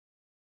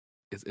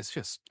 It's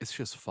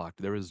just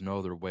fucked. There is no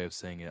other way of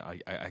saying it.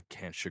 I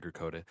can't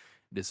sugarcoat it.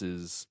 This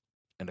is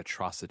an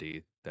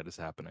atrocity that is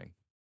happening.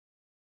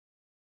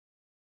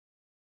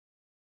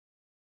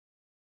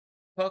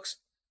 Folks,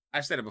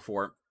 I've said it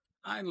before.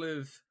 I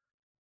live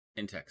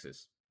in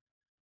Texas.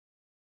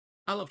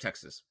 I love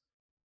Texas.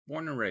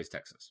 Born and raised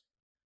Texas.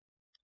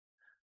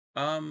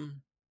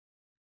 Um,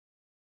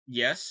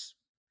 yes,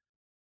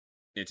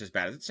 it's as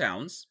bad as it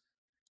sounds.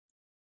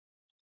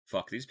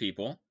 Fuck these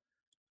people.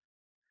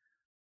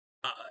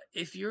 Uh,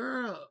 if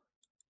your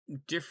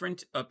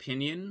different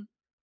opinion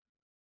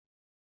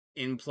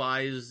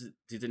implies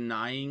the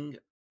denying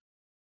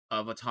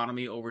of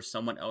autonomy over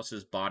someone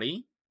else's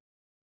body,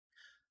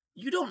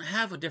 you don't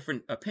have a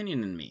different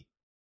opinion than me.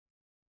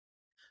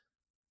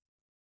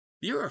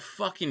 You're a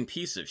fucking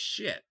piece of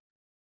shit.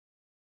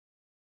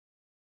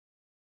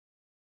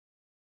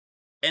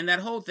 And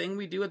that whole thing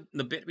we do at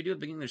the bit we do at the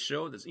beginning of the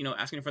show, that's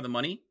asking for the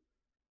money.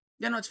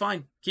 Yeah, no, it's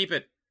fine. Keep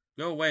it.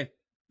 Go away.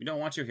 We don't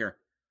want you here.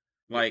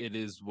 Like it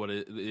is what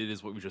it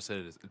is. What we just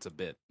said. It's a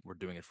bit. We're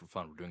doing it for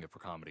fun. We're doing it for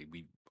comedy.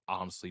 We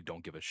honestly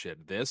don't give a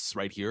shit. This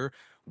right here,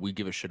 we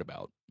give a shit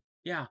about.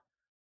 yeah,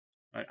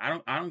 I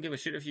don't give a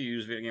shit if you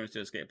use video games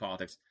to escape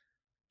politics.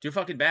 Too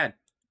fucking bad.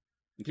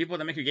 And people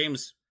that make your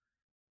games,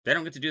 they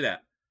don't get to do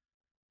that.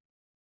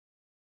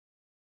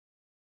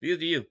 You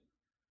do you.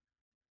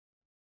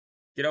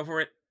 Get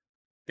over it.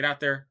 Get out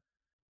there.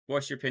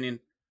 Voice your opinion.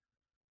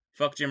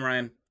 Fuck Jim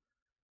Ryan.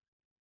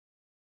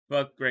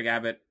 Fuck Greg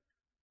Abbott.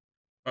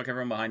 Fuck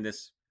everyone behind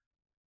this.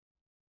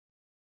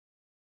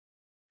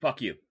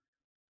 Fuck you.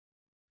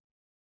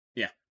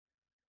 Yeah.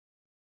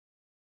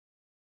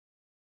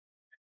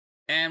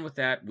 And with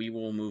that, we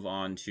will move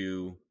on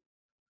to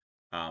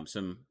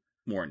some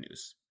more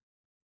news.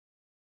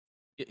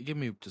 Give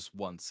me just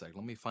 1 sec.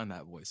 Let me find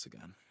that voice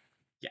again.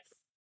 Yeah.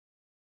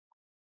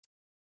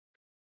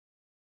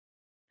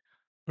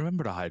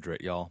 Remember to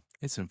hydrate, y'all.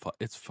 It's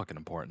fucking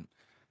important.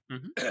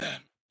 Mm-hmm.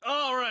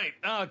 All right.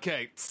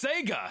 Okay.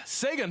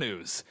 Sega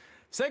news.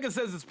 Sega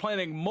says it's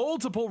planning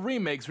multiple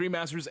remakes,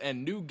 remasters,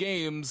 and new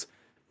games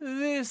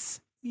this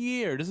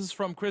year. This is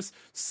from Chris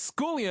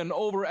Scullion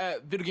over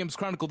at Video Games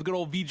Chronicle, the good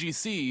old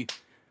VGC.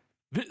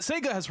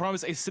 Sega has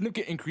promised a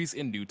significant increase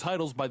in new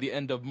titles by the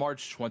end of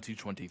March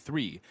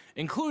 2023,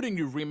 including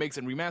new remakes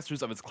and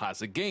remasters of its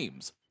classic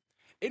games.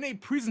 In a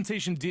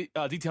presentation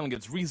detailing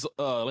its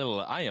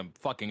I am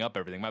fucking up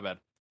everything, my bad.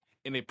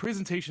 In a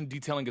presentation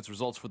detailing its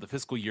results for the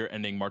fiscal year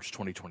ending March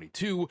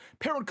 2022,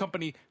 parent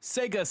company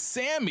Sega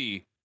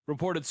Sammy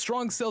reported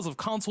strong sales of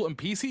console and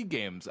PC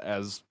games,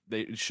 as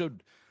they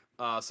should,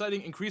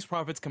 citing increased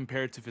profits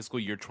compared to fiscal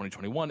year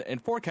 2021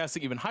 and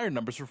forecasting even higher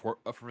numbers for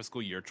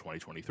fiscal year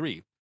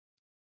 2023.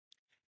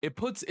 It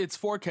puts its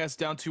forecast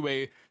down to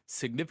a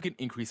significant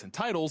increase in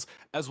titles,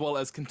 as well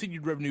as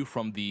continued revenue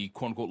from the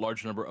quote-unquote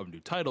large number of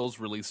new titles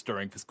released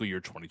during fiscal year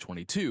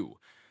 2022.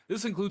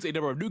 This includes a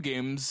number of new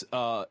games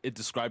it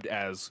described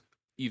as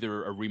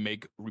either a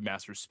remake,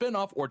 remaster,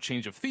 spin-off, or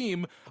change of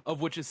theme, of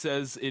which it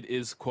says it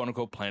is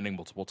quote-unquote planning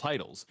multiple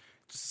titles.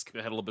 Just to skip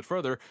ahead a little bit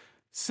further,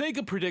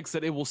 Sega predicts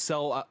that it will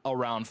sell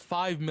around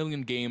 5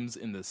 million games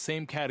in the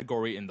same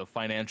category in the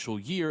financial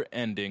year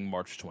ending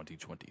March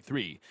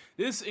 2023.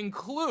 This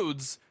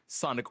includes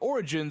Sonic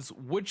Origins,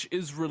 which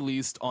is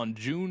released on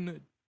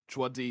June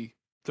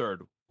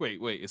 23rd.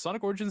 Wait, is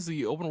Sonic Origins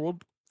the open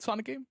world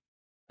Sonic game?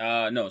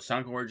 No,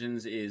 Sonic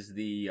Origins is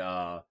the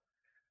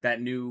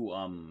that new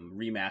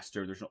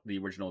remaster. There's the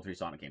original 3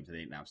 Sonic games that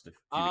they announced a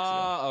few weeks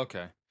ago.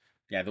 Okay.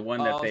 Yeah, the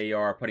one that they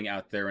are putting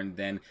out there and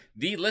then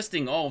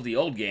delisting all of the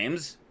old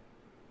games.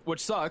 Which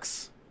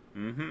sucks.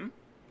 Mm-hmm.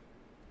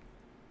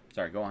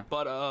 Sorry, go on.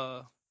 But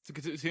to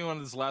continue on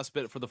this last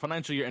bit, for the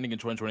financial year ending in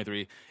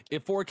 2023,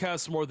 it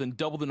forecasts more than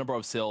double the number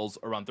of sales,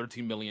 around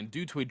 13 million,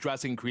 due to a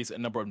drastic increase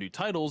in number of new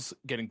titles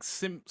getting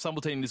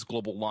simultaneous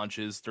global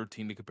launches,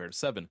 13 to compare to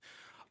 7.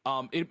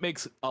 It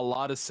makes a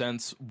lot of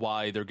sense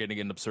why they're getting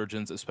an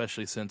upsurgence,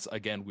 especially since,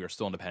 again, we are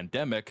still in a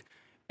pandemic,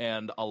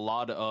 and a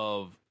lot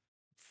of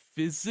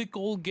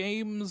physical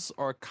games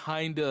are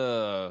kind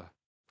of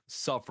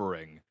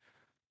suffering.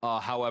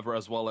 However,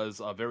 as well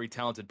as very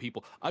talented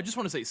people. I just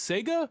want to say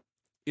Sega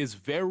is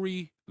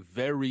very,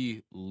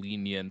 very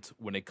lenient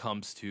when it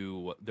comes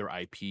to their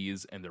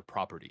IPs and their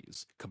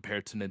properties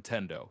compared to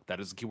Nintendo. That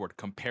is the keyword,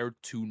 compared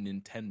to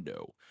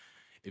Nintendo.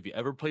 If you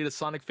ever played a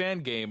Sonic fan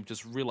game,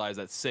 just realize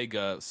that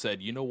Sega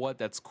said, you know what,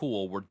 that's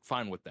cool, we're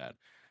fine with that.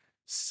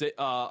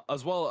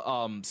 As well,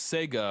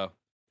 Sega,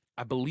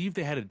 I believe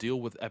they had a deal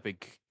with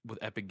Epic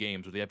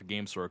Games or the Epic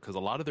Games Store, because a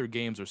lot of their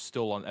games are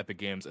still on Epic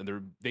Games,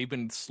 and they've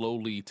been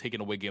slowly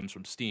taking away games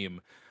from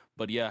Steam.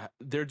 But yeah,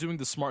 they're doing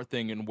the smart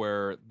thing in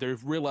where they're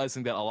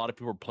realizing that a lot of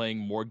people are playing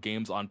more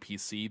games on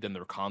PC than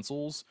their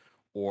consoles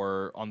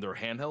or on their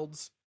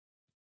handhelds,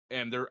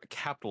 and they're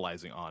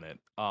capitalizing on it.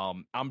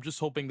 I'm just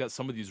hoping that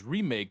some of these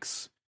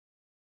remakes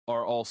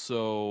are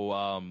also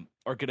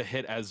are gonna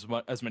hit as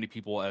many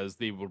people as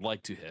they would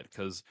like to hit,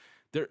 because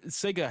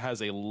Sega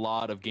has a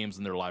lot of games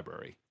in their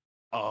library,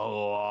 a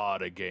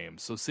lot of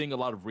games. So seeing a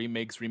lot of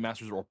remakes,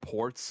 remasters, or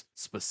ports,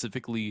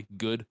 specifically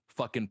good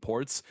fucking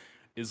ports,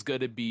 is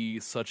going to be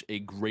such a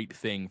great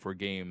thing for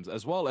games,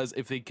 as well as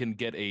if they can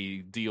get a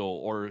deal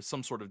or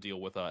some sort of deal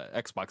with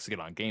Xbox to get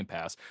on Game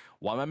Pass.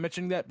 Why am I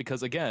mentioning that?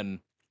 Because again,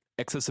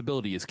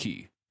 Accessibility is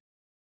key.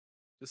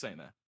 Just saying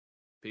that.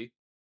 P.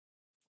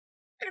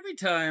 Every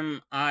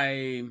time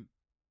I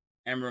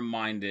am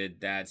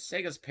reminded that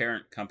Sega's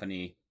parent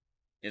company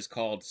is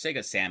called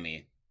Sega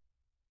Sammy,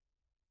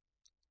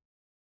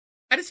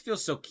 I just feel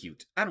so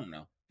cute. I don't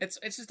know. It's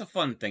just a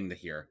fun thing to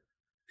hear.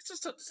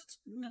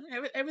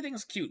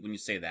 Everything's cute when you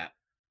say that.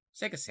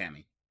 Sega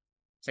Sammy,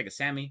 Sega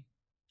Sammy,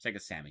 Sega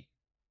Sammy.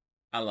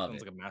 I love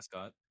Sounds it. like a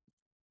mascot,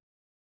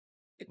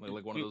 it,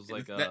 like one of those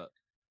that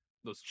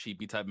those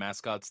cheapy type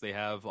mascots they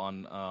have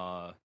on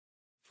for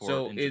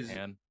so in is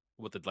Japan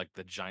with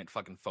the giant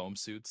fucking foam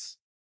suits.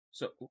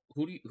 so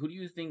who do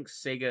you think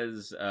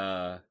Sega's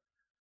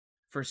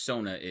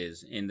persona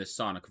is in the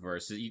Sonic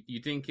verse?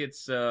 You think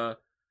it's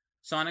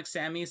Sonic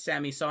Sammy,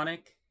 Sammy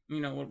Sonic?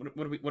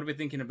 What are we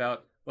thinking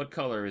about? What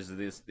color is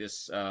this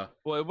Well,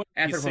 it wouldn't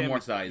be Sammy. It'd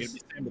anthropomorphized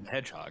be Sammy the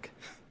Hedgehog.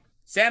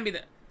 Sammy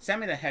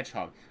the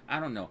Hedgehog? I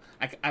don't know.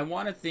 I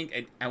want to think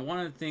I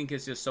want to think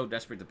it's just so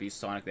desperate to be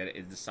Sonic that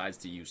it decides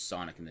to use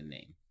Sonic in the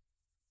name.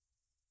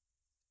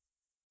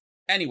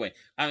 Anyway,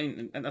 I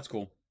mean that's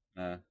cool.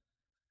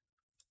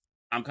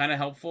 I'm kind of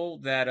helpful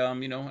that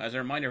as a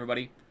reminder,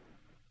 everybody,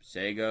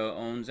 Sega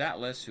owns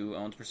Atlas, who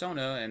owns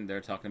Persona, and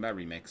they're talking about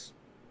remakes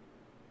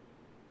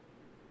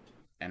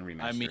and I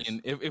remasters.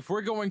 mean, if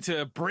we're going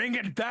to bring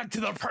it back to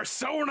the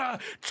Persona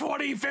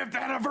 25th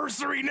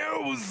anniversary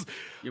news,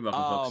 You're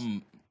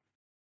welcome,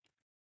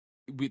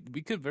 folks.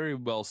 we could very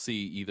well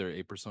see either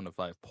a Persona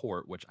 5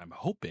 port, which I'm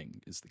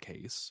hoping is the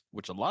case,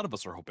 which a lot of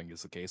us are hoping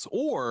is the case,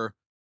 or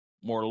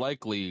more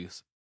likely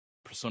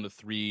Persona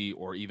 3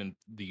 or even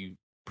the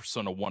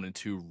Persona 1 and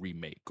 2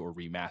 remake or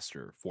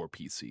remaster for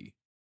PC.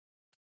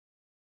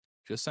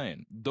 Just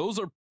saying. Those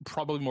are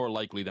probably more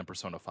likely than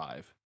Persona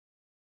 5.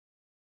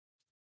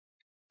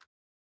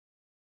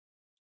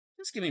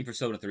 Just give me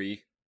Persona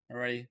 3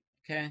 already,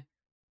 okay?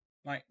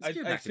 Like, just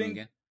give it I back to me think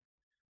again.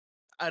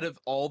 out of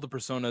all the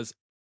Personas,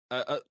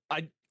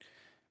 I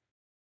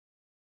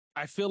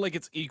feel like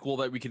it's equal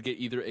that we could get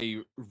either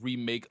a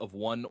remake of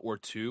 1 or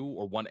 2,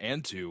 or 1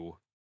 and 2,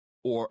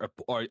 or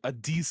a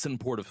decent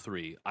port of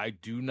 3. I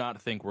do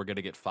not think we're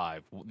gonna get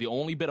 5. The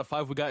only bit of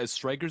 5 we got is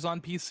Strikers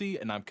on PC,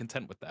 and I'm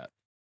content with that.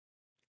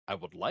 I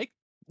would like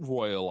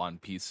Royal on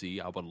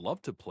PC. I would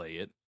love to play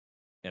it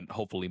and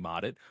hopefully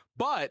mod it,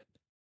 but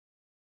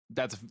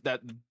that's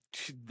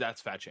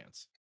fat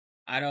chance.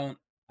 I don't.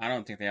 I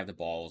don't think they have the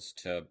balls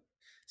to.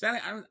 So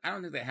I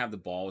don't think they have the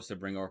balls to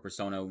bring over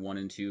Persona 1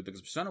 and 2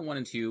 because Persona 1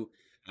 and 2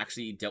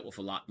 actually dealt with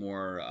a lot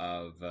more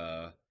of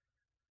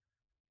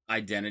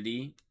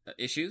identity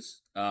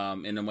issues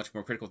in a much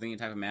more critical thinking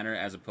type of manner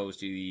as opposed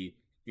to the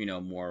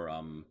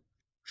more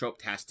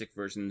trope-tastic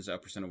versions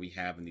of Persona we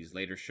have in these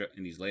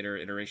later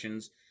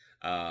iterations.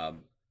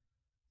 Um,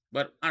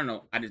 but I don't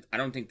know. I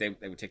don't think they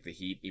would take the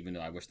heat, even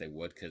though I wish they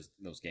would, because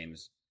those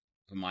games,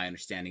 from my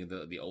understanding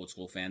of the old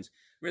school fans,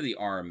 really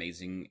are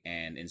amazing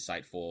and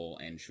insightful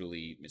and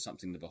truly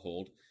something to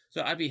behold.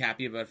 So I'd be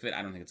happy about it.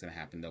 I don't think it's going to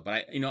happen though.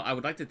 But I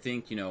would like to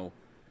think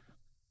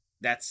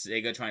that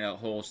Sega trying to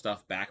hold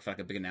stuff back for like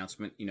a big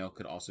announcement,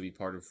 could also be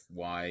part of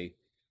why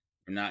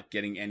we're not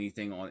getting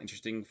anything all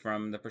interesting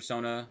from the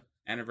Persona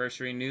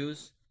anniversary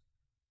news.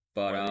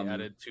 But Why they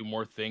added two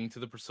more thing to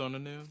the Persona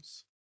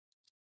news?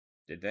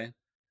 did they?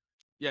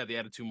 Yeah, they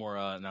added two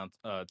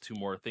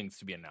more things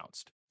to be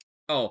announced.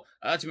 Oh,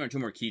 that's two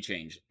more key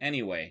change.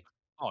 Anyway,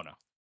 Oh no.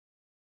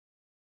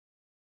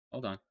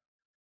 hold on,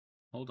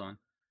 hold on.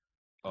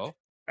 Oh,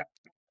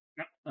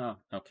 Oh,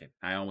 okay.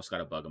 I almost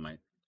got a bug on my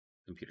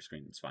computer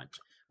screen. It's fine.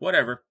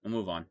 Whatever. We'll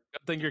move on.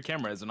 good thing your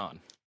camera isn't on.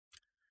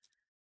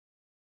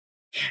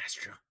 Yeah, that's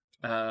true.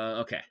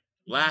 Okay.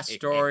 Last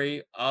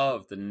story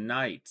of the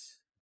night.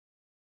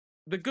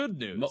 The good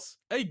news.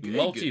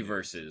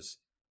 Multiverses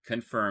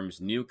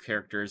confirms new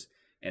characters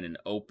and an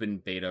open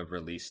beta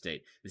release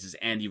date. This is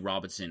Andy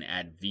Robinson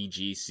at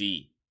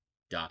VGC.com.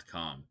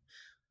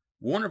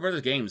 Warner Bros.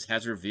 Games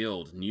has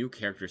revealed new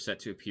characters set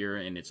to appear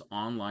in its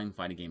online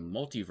fighting game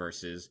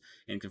Multiverses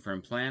and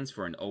confirmed plans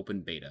for an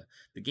open beta.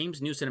 The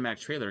game's new cinematic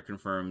trailer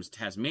confirms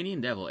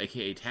Tasmanian Devil,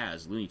 aka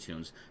Taz, Looney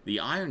Tunes, the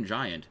Iron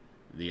Giant,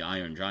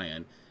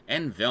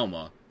 and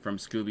Velma from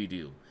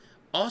Scooby-Doo.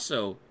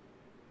 Also,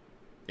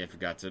 I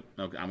forgot to.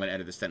 Okay, I'm going to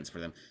edit the sentence for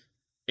them.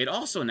 It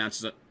also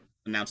announced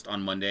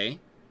on Monday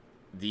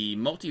the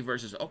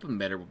Multiverses open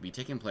beta will be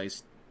taking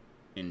place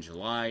in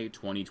July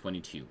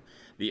 2022.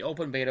 The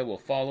open beta will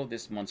follow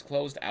this month's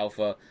closed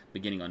alpha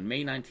beginning on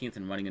May 19th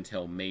and running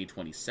until May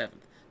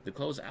 27th. The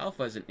closed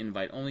alpha is an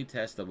invite-only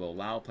test that will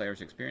allow players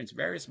to experience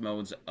various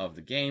modes of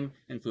the game,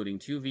 including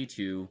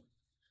 2v2,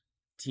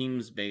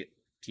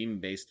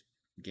 team-based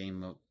game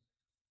mode.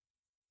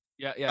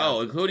 Yeah.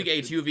 Oh, including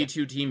a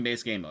 2v2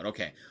 team-based game mode.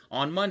 Okay.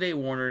 On Monday,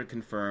 Warner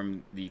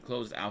confirmed the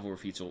closed alpha will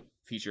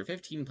feature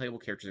 15 playable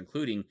characters,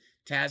 including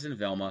Taz and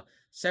Velma,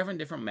 7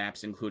 different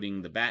maps,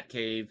 including the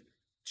Batcave,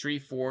 Tree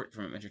Fort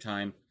from Adventure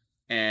Time,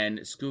 and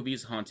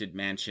Scooby's Haunted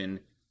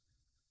Mansion,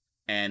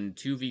 and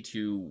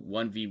 2v2,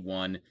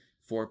 1v1,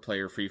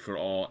 4-player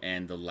free-for-all,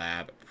 and the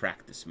lab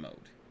practice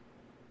mode.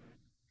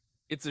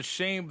 It's a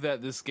shame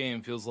that this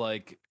game feels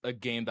like a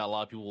game that a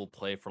lot of people will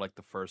play for like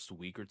the first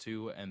week or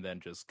two and then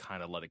just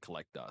kind of let it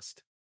collect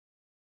dust.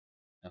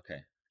 Okay,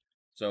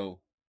 so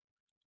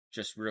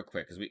just real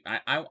quick, because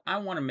I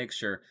want to make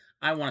sure,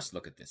 I want us to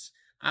look at this.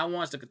 I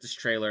want us to look at this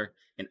trailer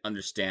and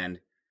understand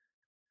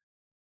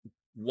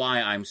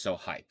why I'm so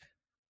hype.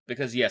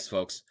 Because yes,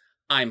 folks,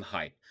 I'm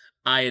hype.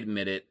 I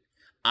admit it.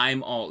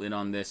 I'm all in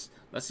on this.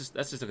 Let's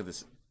just look at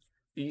this.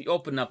 You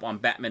open up on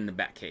Batman in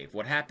the Batcave.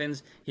 What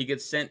happens? He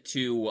gets sent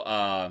to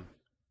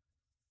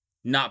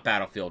not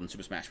Battlefield in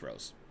Super Smash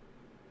Bros.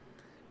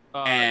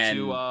 And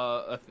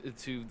To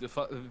the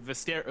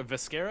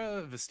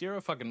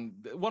Vistera, fucking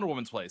Wonder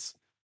Woman's place.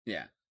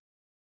 yeah.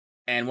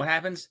 And what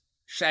happens?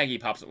 Shaggy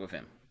pops up with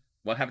him.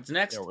 What happens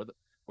next? Yeah, where the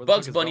fuck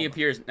Bugs is Bunny Velma?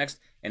 appears next.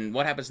 And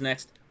what happens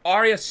next?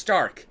 Arya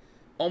Stark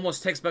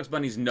almost takes Bugs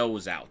Bunny's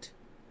nose out.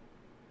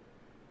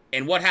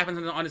 And what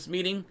happens on this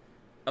meeting?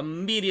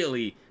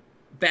 Immediately,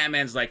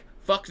 Batman's like,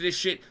 fuck this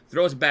shit,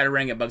 throws a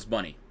batarang at Bugs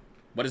Bunny.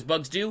 What does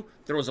Bugs do?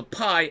 Throws a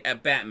pie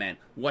at Batman.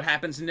 What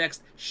happens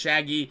next?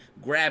 Shaggy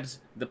grabs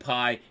the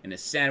pie and a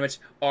sandwich.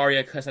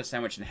 Arya cuts that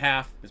sandwich in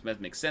half. This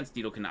doesn't make sense.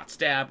 Needle cannot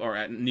stab,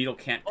 or Needle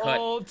can't cut.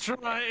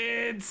 Ultra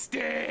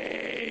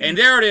Instinct! And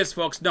there it is,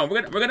 folks. No,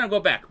 we're gonna go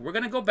back. We're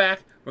gonna go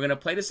back. We're gonna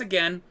play this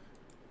again.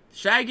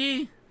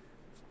 Shaggy.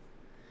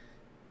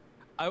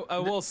 I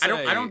will say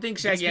I don't think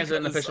Shaggy has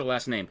an official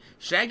last name.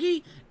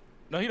 Shaggy.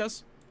 No, he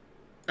does.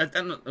 Oh,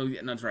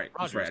 yeah, no, that's right.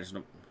 That's right.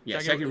 Yeah,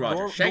 Shaggy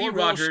Rogers. Shaggy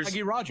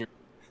Rogers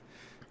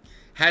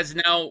has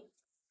now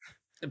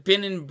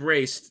been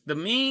embraced. The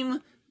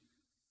meme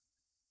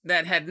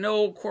that had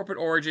no corporate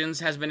origins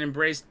has been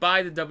embraced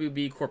by the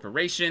WB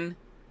Corporation,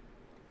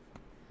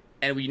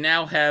 and we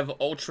now have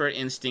Ultra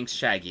Instinct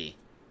Shaggy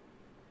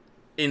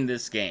in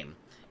this game.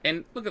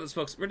 And look at this,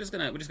 folks. We're just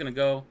gonna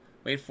go.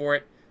 Wait for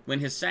it. When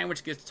his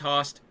sandwich gets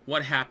tossed,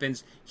 what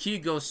happens? He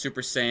goes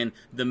Super Saiyan.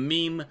 The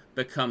meme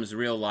becomes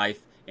real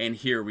life, and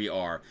here we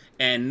are.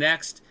 And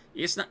next,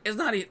 it's not.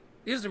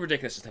 Here's the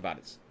ridiculous stuff about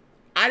it.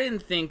 I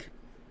didn't think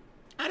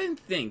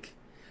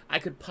I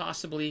could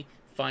possibly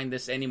find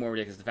this any more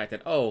ridiculous. The fact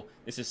that, oh,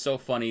 this is so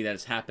funny that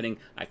it's happening.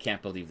 I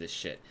can't believe this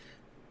shit,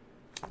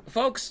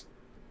 folks.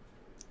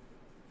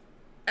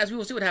 As we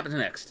will see what happens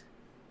next.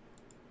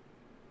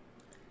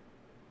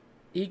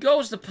 He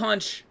goes to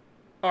punch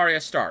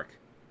Arya Stark,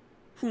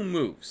 who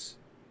moves.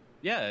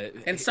 Yeah,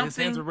 and his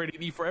hands are ready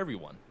to eat for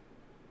everyone.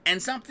 And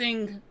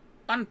something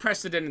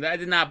unprecedented that I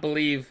did not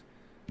believe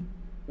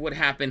would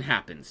happen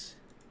happens.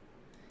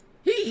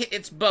 He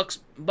hits Bugs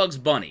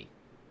Bunny.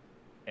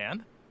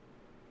 And?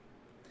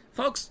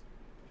 Folks,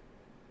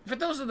 for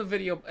those of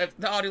the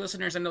audio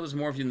listeners, I know there's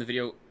more of you in the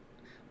video.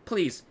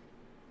 Please,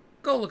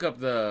 go look up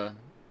the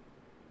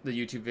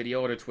YouTube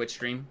video or the Twitch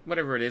stream,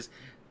 whatever it is.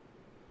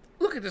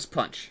 Look at this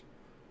punch.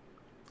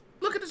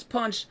 Look at this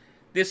punch.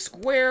 This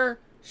square,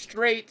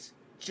 straight,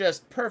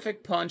 just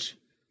perfect punch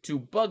to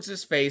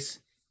Bugs' face.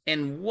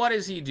 And what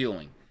is he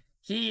doing?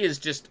 He is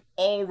just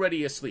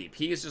already asleep.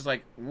 He is just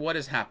like, what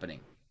is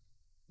happening?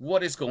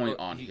 What is going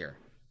on here?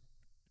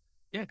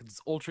 Yeah, because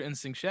it's Ultra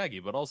Instinct Shaggy,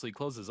 but also he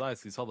closed his eyes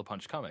because he saw the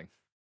punch coming.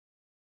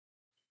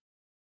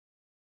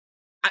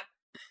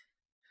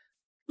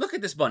 Look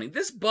at this bunny.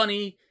 This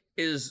bunny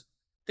is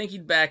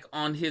thinking back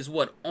on his,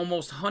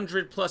 almost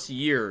 100+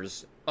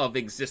 years of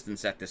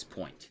existence at this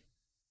point.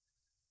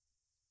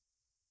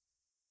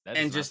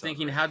 And just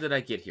thinking, how did I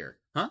get here?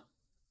 Huh?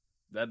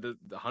 That the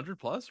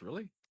 100+,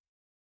 really?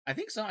 I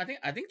think so. I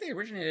think they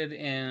originated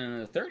in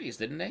the 30s,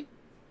 didn't they?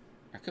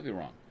 I could be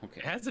wrong. Okay.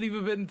 It hasn't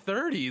even been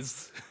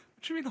 30s.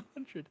 What do you mean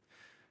 100?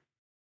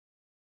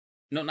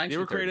 No, 1930s. They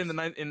were created in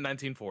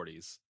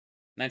 1940s.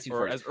 1940s.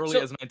 Or as early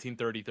as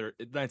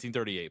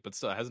 1938, but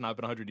still, it has not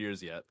been 100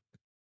 years yet.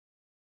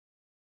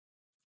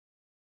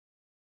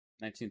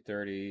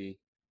 1930.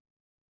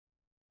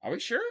 Are we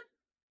sure?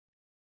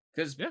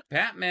 Because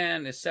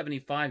Batman is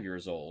 75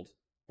 years old,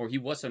 or he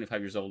was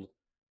 75 years old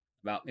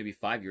about maybe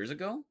 5 years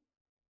ago,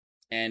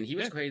 and he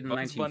was created in the 1940s.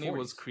 Bugs Bunny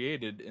was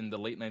created in the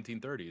late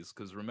 1930s,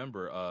 because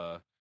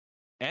remember,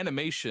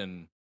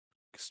 animation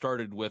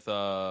started with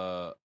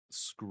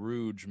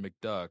Scrooge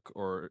McDuck,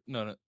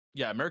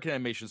 American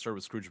animation started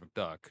with Scrooge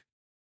McDuck,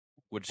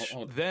 which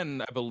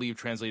then I believe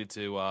translated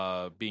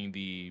to being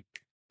the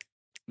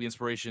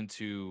inspiration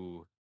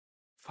to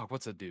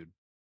what's that dude?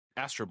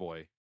 Astro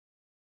Boy.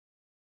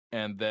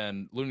 And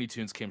then Looney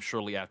Tunes came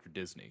shortly after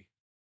Disney,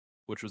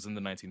 which was in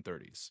the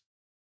 1930s.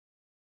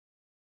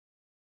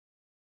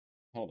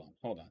 Hold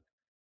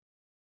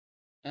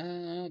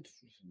on.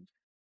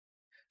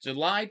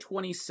 July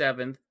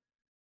 27th,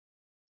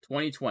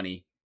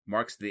 2020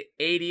 marks the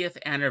 80th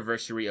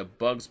anniversary of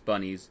Bugs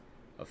Bunny's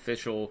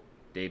official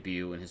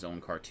debut in his own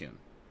cartoon.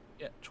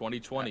 Yeah,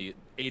 2020,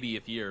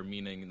 80th year,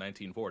 meaning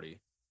 1940.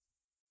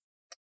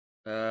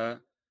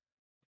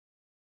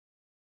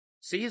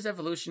 See his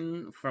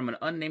evolution from an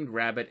unnamed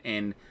rabbit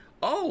in,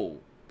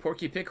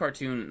 Porky Pig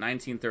cartoon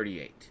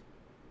 1938.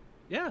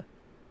 Yeah.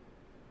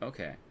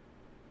 Okay.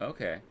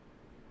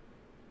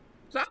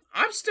 So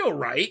I'm still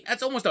right.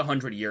 That's almost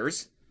 100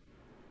 years.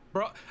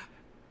 Bro,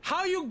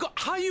 How you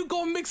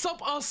go mix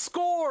up a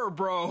score,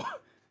 bro?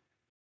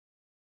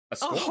 A A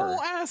score?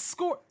 whole ass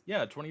score.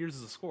 Yeah, 20 years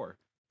is a score.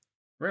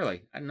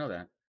 Really? I didn't know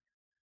that.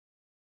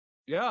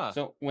 Yeah.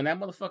 So when that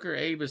motherfucker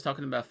Abe was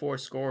talking about 4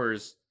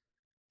 scores,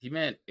 he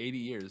meant 80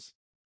 years.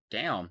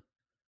 damn.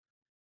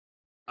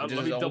 Which is Let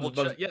as me old double as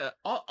Bugs. check. Yeah.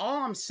 All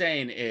I'm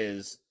saying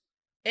is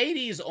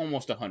 80 is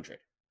almost 100.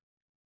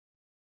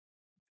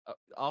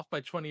 Off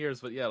by 20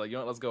 years, but yeah, like, you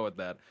know what, let's go with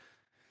that.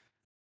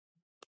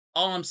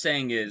 All I'm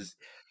saying is,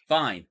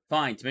 fine,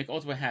 to make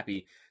Ultimate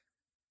happy.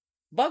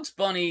 Bugs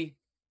Bunny,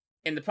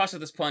 in the process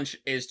of this punch,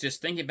 is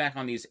just thinking back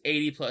on these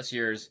 80 plus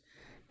years,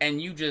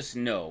 and you just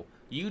know,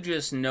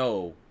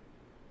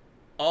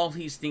 all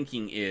he's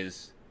thinking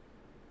is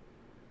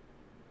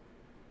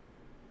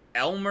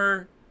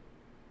Elmer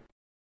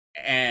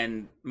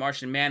and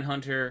Martian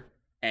Manhunter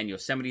and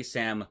Yosemite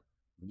Sam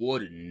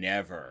would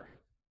never.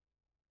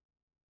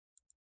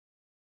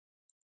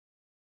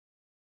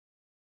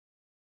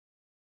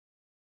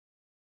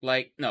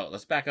 Like, no,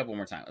 let's back up one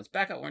more time.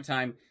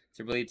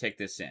 To really take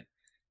this in.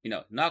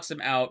 Knocks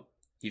him out.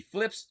 He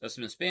flips, does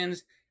some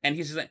spins, and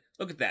he's just like,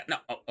 "Look at that." No,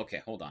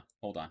 okay, hold on.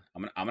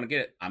 I'm gonna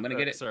get it.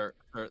 Get it. Sir,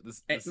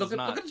 this Look is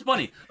not. Look at this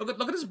bunny. Look at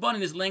this bunny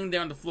that's laying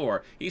there on the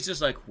floor. He's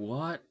just like,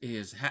 "What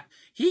is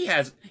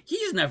He's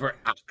never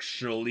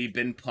actually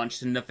been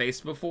punched in the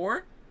face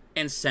before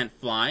and sent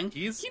flying.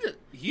 He has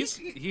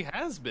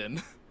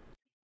been.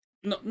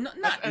 No,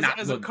 not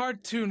as a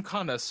cartoon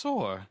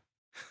connoisseur.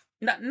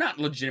 Not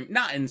legitimate,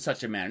 not in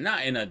such a manner,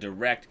 not in a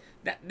direct.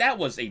 That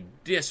was a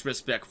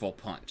disrespectful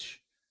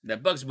punch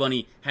that Bugs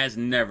Bunny has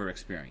never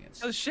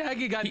experienced.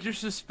 Shaggy got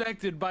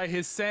disrespected by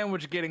his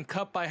sandwich getting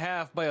cut by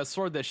half by a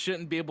sword that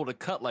shouldn't be able to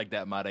cut like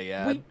that, might I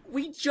add.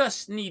 We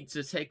just need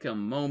to take a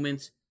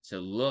moment to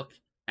look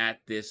at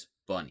this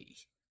bunny.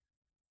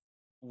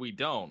 We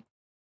don't,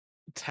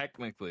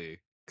 technically,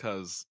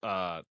 because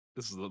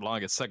this is the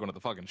longest segment of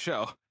the fucking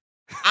show.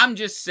 I'm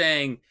just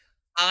saying,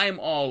 I'm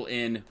all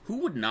in. Who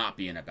would not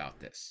be in about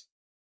this?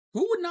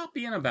 Who would not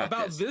be in about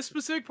this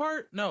specific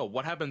part? No.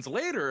 What happens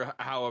later,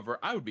 however,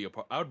 I would be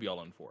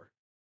all in for.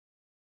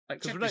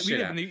 Because we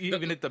didn't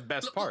even hit the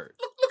best part.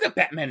 Look at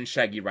Batman and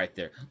Shaggy right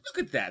there. Look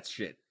at that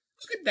shit.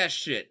 Look at that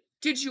shit.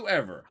 Did you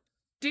ever?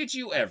 I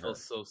feel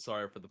so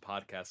sorry for the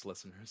podcast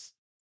listeners.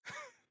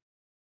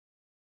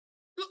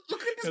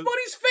 Look at this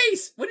buddy's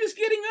face when he's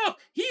getting up.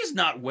 He's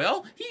not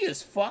well. He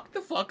is fucked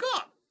the fuck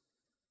up.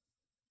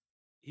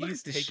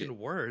 He's taken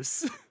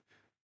worse.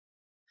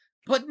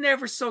 But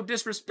never so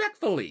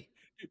disrespectfully.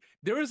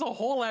 There was a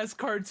whole ass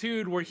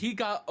cartoon where he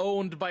got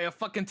owned by a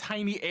fucking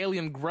tiny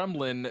alien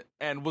gremlin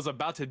and was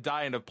about to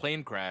die in a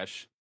plane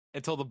crash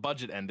until the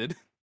budget ended.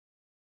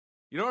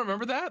 You don't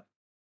remember that?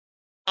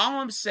 All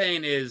I'm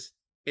saying is,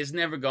 it's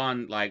never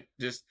gone like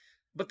just.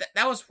 But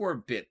that was for a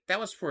bit. That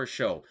was for a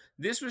show.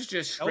 This was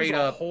just straight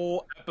up.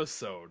 Whole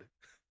episode.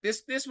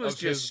 This was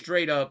just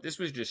straight up. This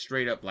was just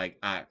straight up like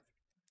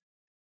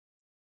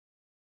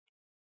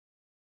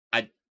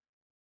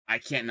I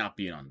can't not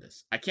be in on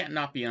this. I can't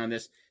not be in on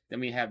this. Then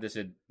we have this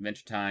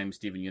Adventure Time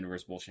Steven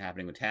Universe bullshit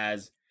happening with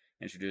Taz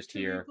introduced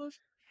here.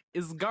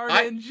 Is Garda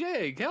and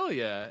Jake? Hell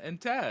yeah, and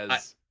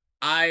Taz.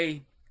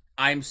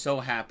 I'm so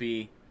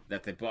happy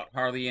that they brought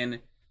Harley in,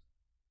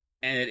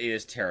 and it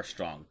is Tara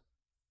Strong.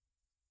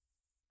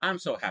 I'm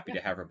so happy to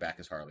have her back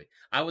as Harley.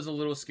 I was a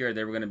little scared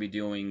they were going to be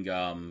doing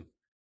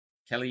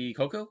Kelly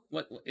Coco,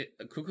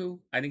 Cuckoo,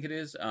 I think it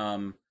is,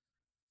 from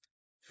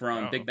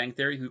Big Bang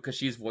Theory, because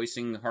she's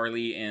voicing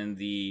Harley in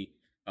the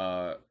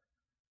Harley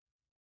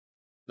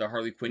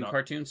Quinn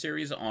cartoon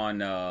series on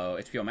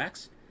HBO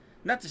Max.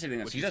 Not to say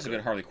that she does a good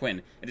Harley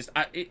Quinn.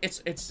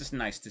 It's just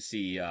nice to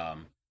see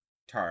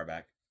Tara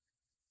back.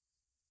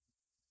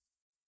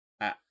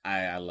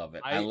 I love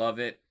it. I love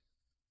it.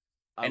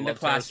 And the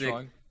classic.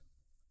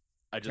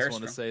 I just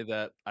want to say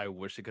that I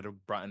wish it could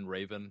have brought in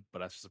Raven, but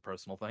that's just a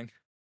personal thing.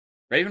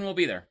 Raven will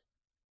be there.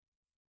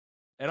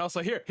 And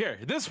also here,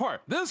 this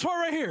part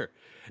right here.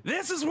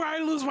 This is where I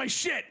lose my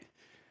shit.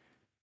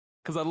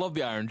 Because I love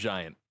the Iron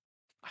Giant.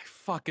 I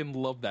fucking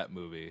love that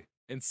movie.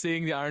 And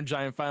seeing the Iron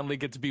Giant finally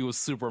get to be with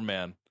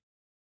Superman.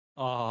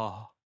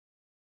 Oh.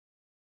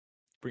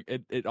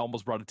 It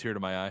almost brought a tear to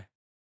my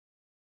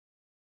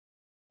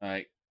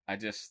eye. I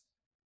just...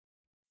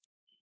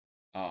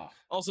 Oh.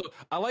 Also,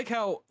 I like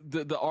how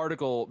the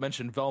article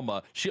mentioned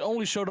Velma. She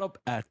only showed up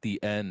at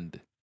the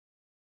end.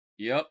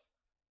 Yep.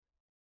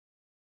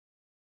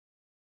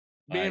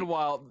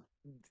 Meanwhile,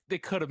 they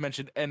could have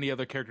mentioned any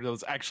other character that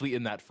was actually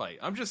in that fight.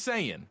 I'm just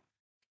saying.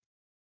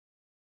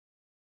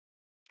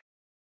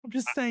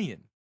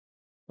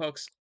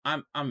 Folks,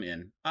 I'm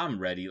in. I'm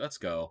ready. Let's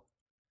go.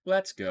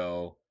 Let's actually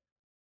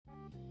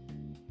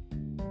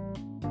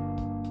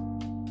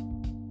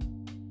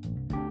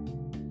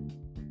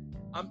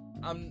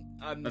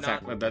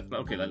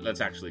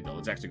go.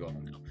 Let's actually go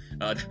home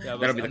now.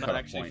 That'll be the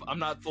cutoff point. I'm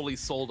not fully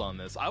sold on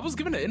this. I was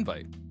given an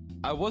invite.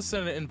 I was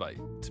sent an invite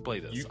to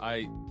play this.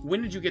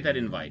 When did you get that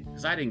invite?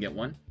 Because I didn't get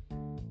one.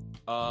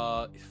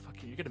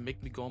 Fucking, you're gonna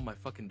make me go on my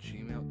fucking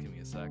Gmail? Give me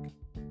a sec.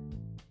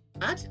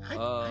 I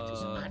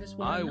just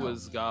want to know.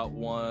 got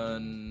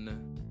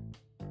one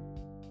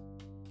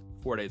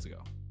 4 days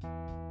ago,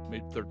 May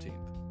 13th,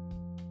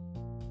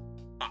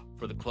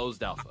 for the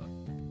closed alpha.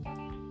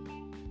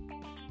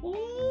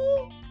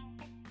 Ooh.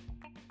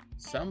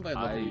 Somebody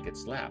look like you get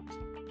slapped.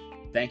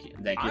 Thank you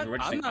for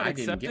registering. I'm not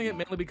accepting it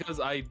mainly because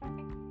I've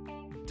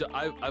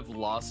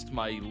lost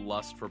my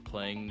lust for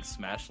playing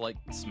Smash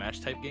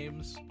type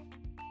games.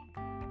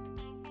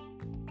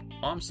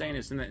 All I'm saying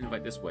is send that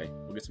invite this way.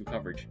 We'll get some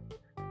coverage.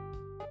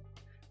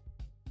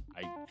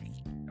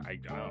 I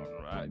don't know.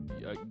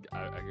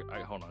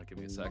 I hold on, give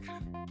me a sec.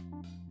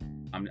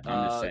 I'm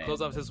just saying.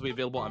 Closed alpha tests will be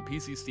available on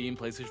PC, Steam,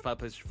 PlayStation 5,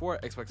 PlayStation 4,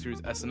 Xbox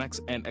Series S and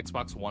X, and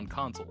Xbox One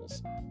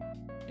consoles.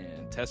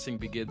 And testing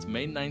begins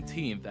May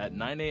 19th at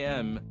 9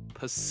 a.m.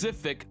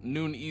 Pacific,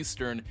 noon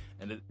Eastern,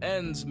 and it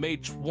ends May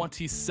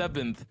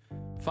 27th,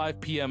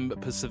 5 p.m.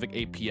 Pacific,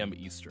 8 p.m.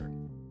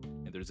 Eastern.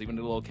 And there's even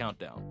a little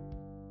countdown.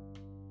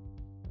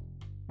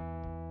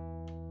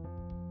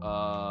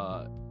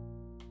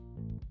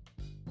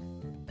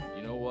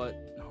 You know what?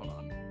 Hold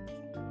on.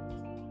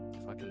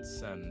 If I can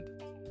send...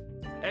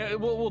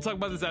 We'll talk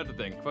about this after the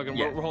thing. Fucking,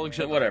 yeah, we're holding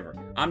shit. Whatever.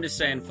 I'm just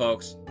saying,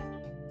 folks,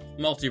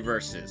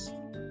 multiverses.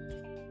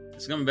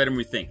 It's gonna be better than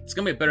we think. It's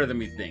gonna be better than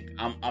we think.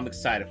 I'm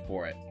excited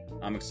for it.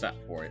 I'm excited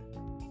for it.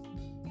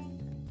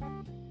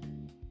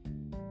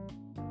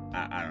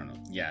 I don't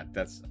know. Yeah,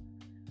 that's...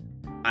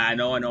 I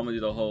know I normally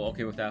do the whole,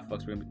 okay with that,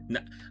 folks.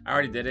 I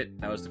already did it.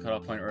 That was the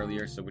cutoff point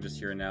earlier, so we're just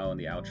here now in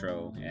the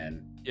outro.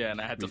 And yeah,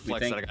 and I had to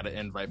flex that I got to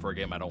invite for a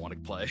game I don't want to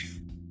play.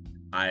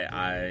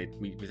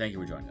 We thank you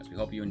for joining us. We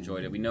hope you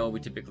enjoyed it. We know we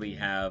typically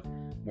have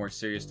more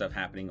serious stuff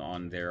happening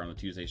on there on the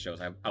Tuesday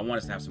shows. I want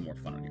us to have some more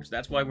fun on here. So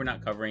that's why we're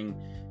not covering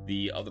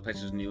the other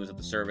places' news of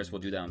the service.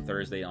 We'll do that on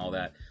Thursday and all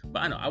that.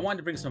 But I know, I wanted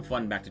to bring some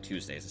fun back to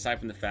Tuesdays, aside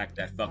from the fact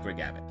that fuck Rick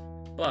Abbott.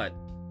 But,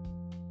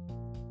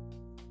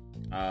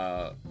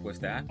 with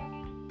that,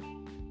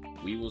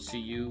 we will see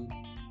you...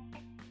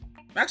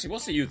 Actually, we'll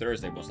see you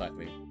Thursday, most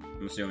likely.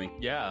 I'm assuming.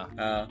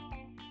 Yeah.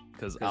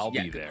 Because I'll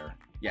be there.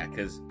 Yeah,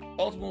 because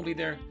Ultimate will be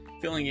there,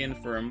 filling in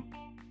for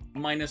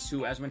Minus,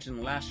 who, as mentioned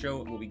in the last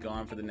show, will be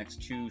gone for the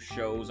next 2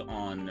 shows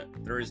on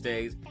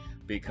Thursdays,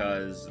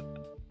 because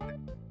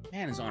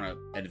man is on an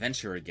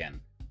adventure again.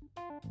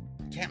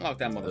 Can't lock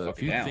that motherfucker down.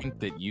 If you think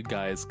that you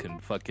guys can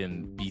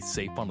fucking be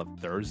safe on a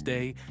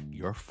Thursday,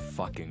 you're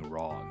fucking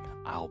wrong.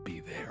 I'll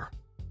be there.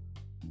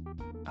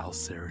 I'll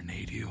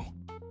serenade you.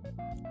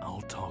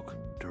 I'll talk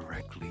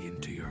directly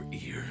into your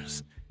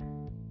ears,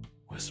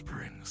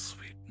 whispering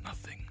sweet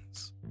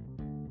nothings.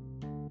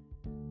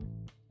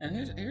 And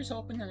here's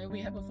hoping that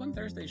we have a fun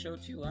Thursday show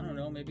too. I don't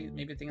know,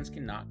 maybe things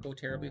cannot go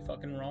terribly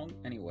fucking wrong.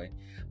 Anyway,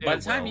 by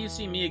the time you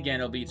see me again,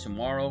 it'll be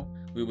tomorrow.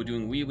 We were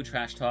doing Weeaboo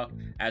Trash Talk.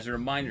 As a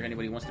reminder,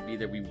 anybody who wants to be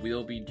there, we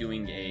will be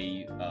doing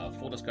a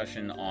full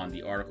discussion on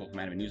the article from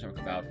Anime News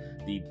Network about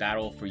the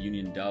battle for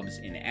Union dubs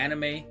in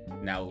anime,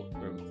 now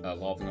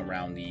revolving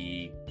around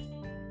the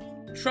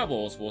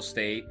troubles, we'll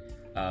state,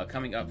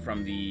 coming up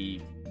from the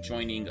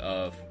joining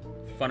of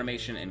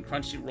Funimation and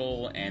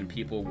Crunchyroll, and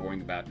people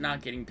worrying about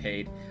not getting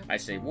paid. I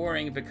say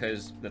worrying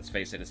because, let's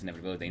face it, it's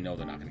inevitability. They know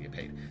they're not going to get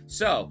paid.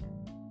 So,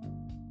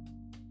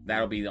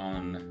 that'll be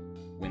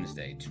on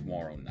Wednesday,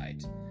 tomorrow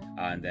night.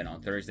 And then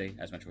on Thursday,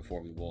 as mentioned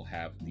before, we will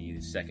have the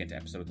second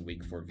episode of the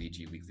week for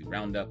VG Weekly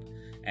Roundup.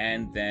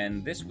 And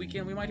then this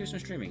weekend, we might do some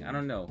streaming. I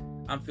don't know.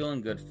 I'm feeling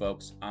good,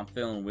 folks. I'm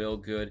feeling real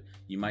good.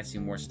 You might see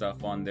more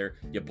stuff on there.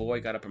 Your boy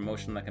got a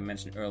promotion, like I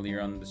mentioned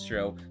earlier on the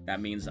show.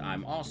 That means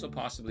I'm also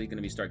possibly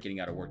going to start getting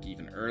out of work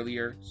even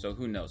earlier. So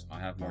who knows? I'll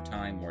have more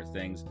time, more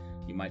things.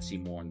 You might see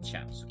more on the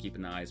channel. So keep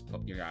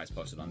your eyes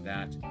posted on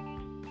that.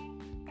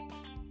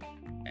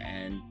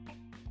 And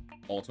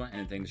Ultima,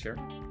 anything to share?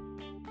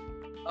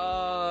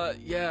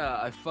 Yeah,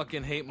 I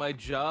fucking hate my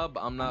job.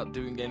 I'm not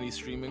doing any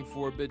streaming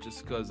for a bit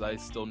just because I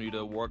still need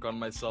to work on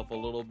myself a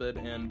little bit.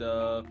 And,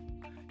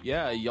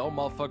 yeah, y'all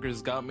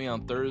motherfuckers got me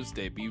on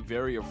Thursday. Be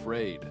very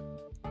afraid.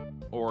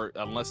 Or,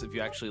 unless if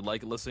you actually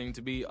like listening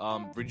to me,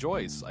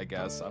 rejoice, I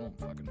guess. I don't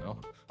fucking know.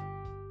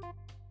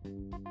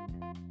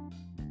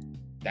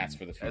 That's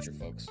for the future,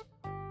 folks.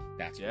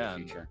 That's for the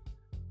future.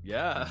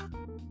 Yeah.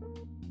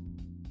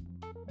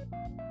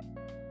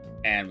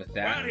 And with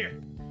that, We're out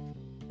here.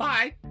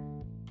 Bye.